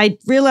 But I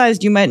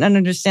realized you might not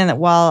understand that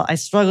while I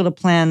struggle to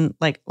plan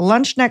like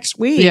lunch next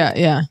week.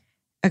 Yeah.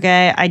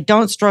 Okay. I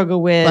don't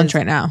struggle with lunch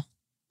right now.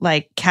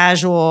 Like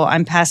casual,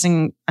 I'm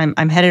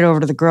headed over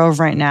to the Grove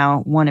right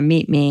now. Want to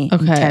meet me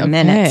in 10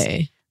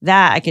 minutes.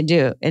 That I could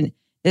do. And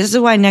this is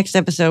why next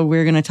episode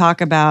we're going to talk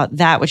about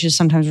that, which is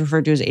sometimes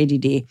referred to as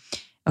ADD.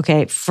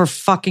 Okay. For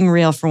fucking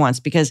real for once,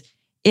 because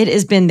it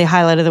has been the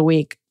highlight of the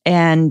week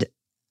and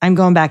I'm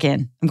going back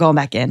in. To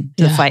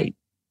the fight.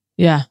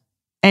 Yeah.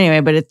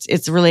 Anyway, but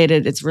it's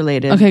related. It's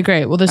related. Okay,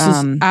 great. Well, this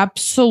is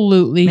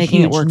absolutely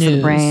making huge it work news. for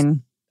the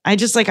brain. I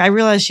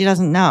realized she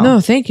doesn't know. No,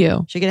 thank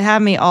you. She could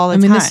have me all the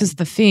time. This is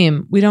the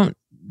theme.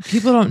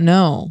 People don't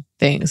know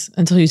things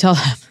until you tell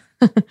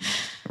them.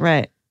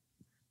 Right.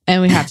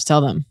 And we have to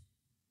tell them.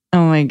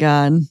 Oh my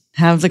God.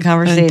 Have the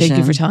conversation. And thank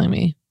you for telling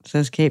me.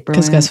 Says Kate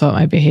Berlin. Because guess what?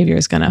 My behavior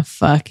is going to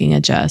fucking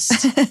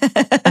adjust.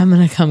 I'm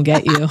going to come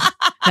get you.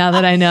 Now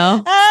that I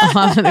know,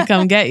 I'm going to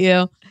come get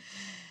you.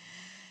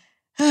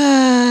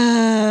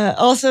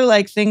 Also,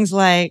 like things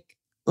like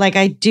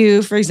I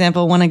do, for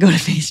example, when I go to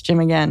Face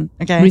Gym again.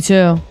 Okay. Me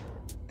too.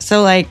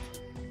 So like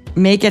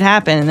make it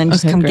happen and then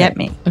just come get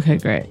me. Okay,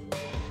 great.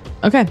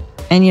 Okay.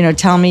 And,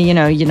 tell me,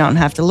 you don't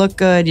have to look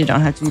good. You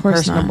don't have to be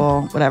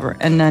personable, whatever.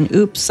 And then,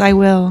 oops, I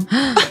will.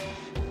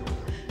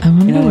 I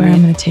want to know where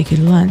I'm going to take you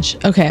to lunch.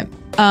 Okay.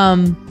 All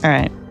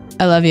right.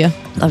 I love you.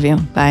 Love you.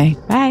 Bye.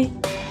 Bye.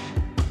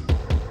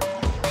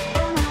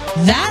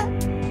 That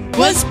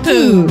was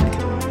Poog.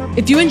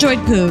 If you enjoyed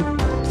Poog,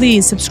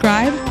 please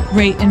subscribe,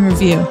 rate, and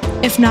review.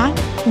 If not,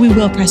 we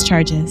will press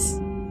charges.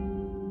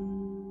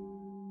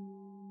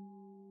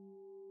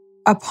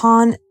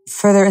 Upon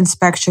further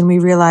inspection, we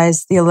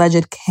realized the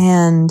alleged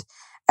canned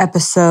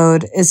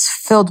episode is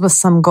filled with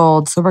some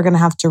gold, so we're going to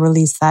have to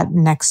release that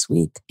next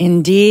week.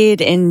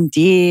 Indeed.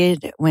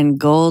 When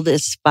gold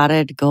is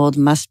spotted, gold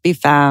must be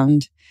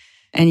found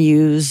and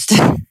used.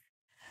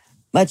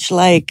 Much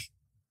like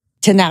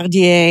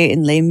Thénardier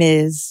in Les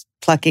Mis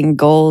plucking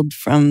gold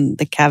from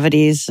the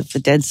cavities of the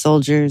dead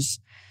soldiers,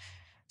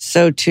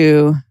 so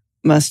too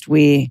must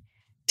we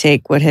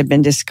take what had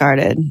been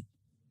discarded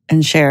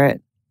and share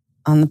it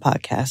on the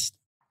podcast.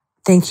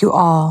 Thank you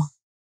all.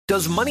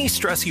 Does money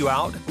stress you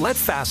out? Let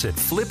Facet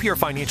flip your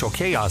financial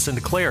chaos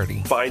into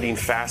clarity. Finding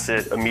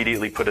Facet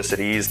immediately put us at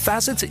ease.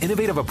 Facet's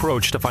innovative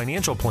approach to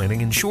financial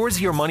planning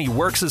ensures your money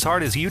works as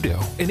hard as you do,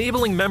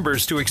 enabling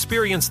members to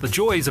experience the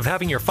joys of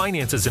having your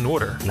finances in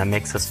order. And that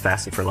makes us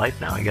Facet for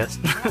life now, I guess.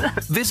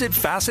 Visit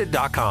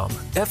Facet.com,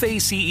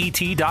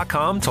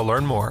 FACET.com to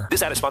learn more.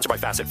 This ad is sponsored by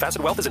Facet.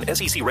 Facet Wealth is an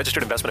SEC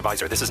registered investment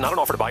advisor. This is not an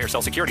offer to buy or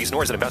sell securities,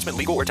 nor is it investment,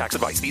 legal, or tax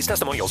advice. These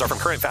testimonials are from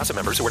current Facet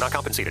members who are not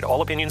compensated.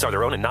 All opinions are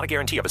their own and not a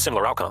guarantee of a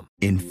similar outcome.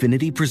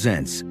 Infiniti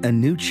presents a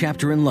new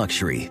chapter in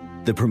luxury,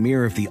 the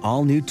premiere of the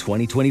all-new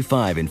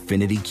 2025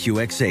 Infiniti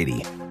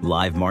QX80,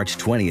 live March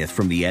 20th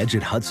from the Edge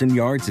at Hudson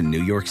Yards in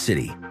New York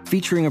City,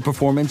 featuring a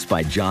performance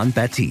by John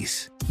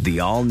Batiste. The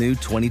all-new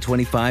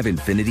 2025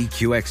 Infiniti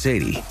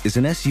QX80 is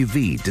an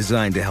SUV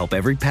designed to help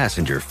every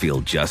passenger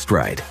feel just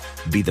right.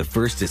 Be the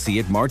first to see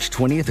it March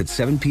 20th at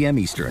 7 p.m.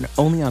 Eastern,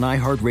 only on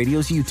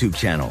iHeartRadio's YouTube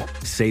channel.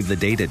 Save the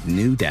date at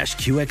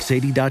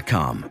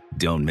new-QX80.com.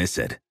 Don't miss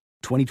it.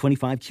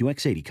 2025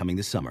 QX80 coming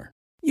this summer.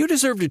 You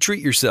deserve to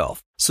treat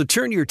yourself, so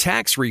turn your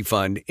tax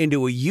refund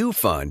into a U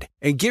fund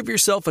and give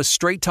yourself a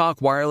Straight Talk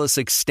Wireless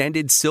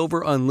Extended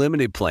Silver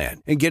Unlimited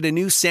plan and get a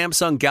new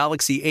Samsung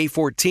Galaxy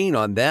A14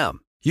 on them.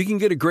 You can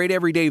get a great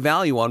everyday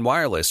value on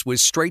wireless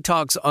with Straight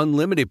Talk's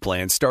unlimited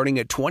plan starting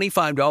at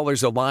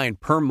 $25 a line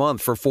per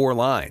month for 4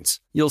 lines.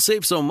 You'll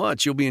save so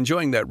much you'll be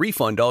enjoying that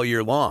refund all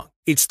year long.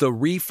 It's the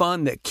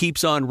refund that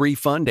keeps on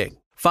refunding.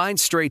 Find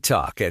Straight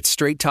Talk at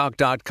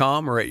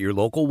straighttalk.com or at your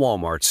local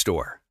Walmart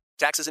store.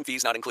 Taxes and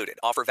fees not included.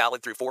 Offer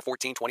valid through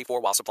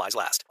 4/14/24 while supplies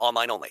last.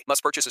 Online only.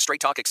 Must purchase a Straight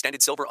Talk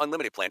Extended Silver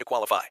Unlimited plan to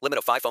qualify. Limit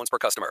of 5 phones per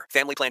customer.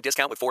 Family plan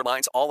discount with 4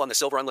 lines, all on the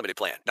Silver Unlimited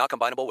plan. Not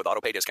combinable with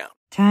autopay discount.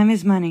 Time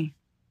is money.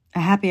 A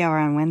happy hour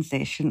on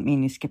Wednesday shouldn't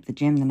mean you skip the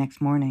gym the next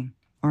morning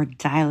or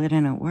dial it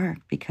in at work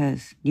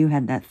because you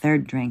had that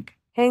third drink.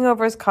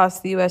 Hangovers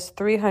cost the U.S.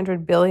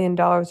 $300 billion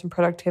in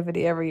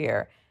productivity every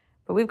year.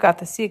 But we've got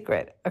the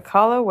secret,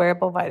 Acala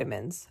wearable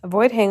vitamins.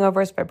 Avoid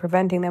hangovers by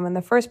preventing them in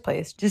the first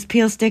place. Just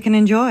peel, stick, and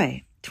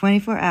enjoy.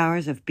 24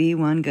 hours of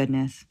B1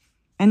 goodness.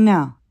 And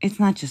no,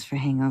 it's not just for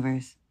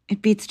hangovers.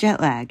 It beats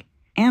jet lag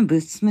and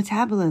boosts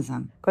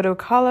metabolism. Go to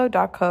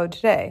acala.co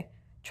today.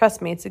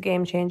 Trust me, it's a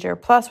game changer.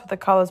 Plus, with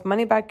Acala's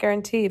money-back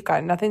guarantee, you've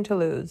got nothing to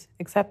lose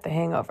except the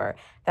hangover.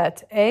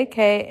 That's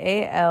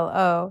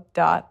AKALO.co.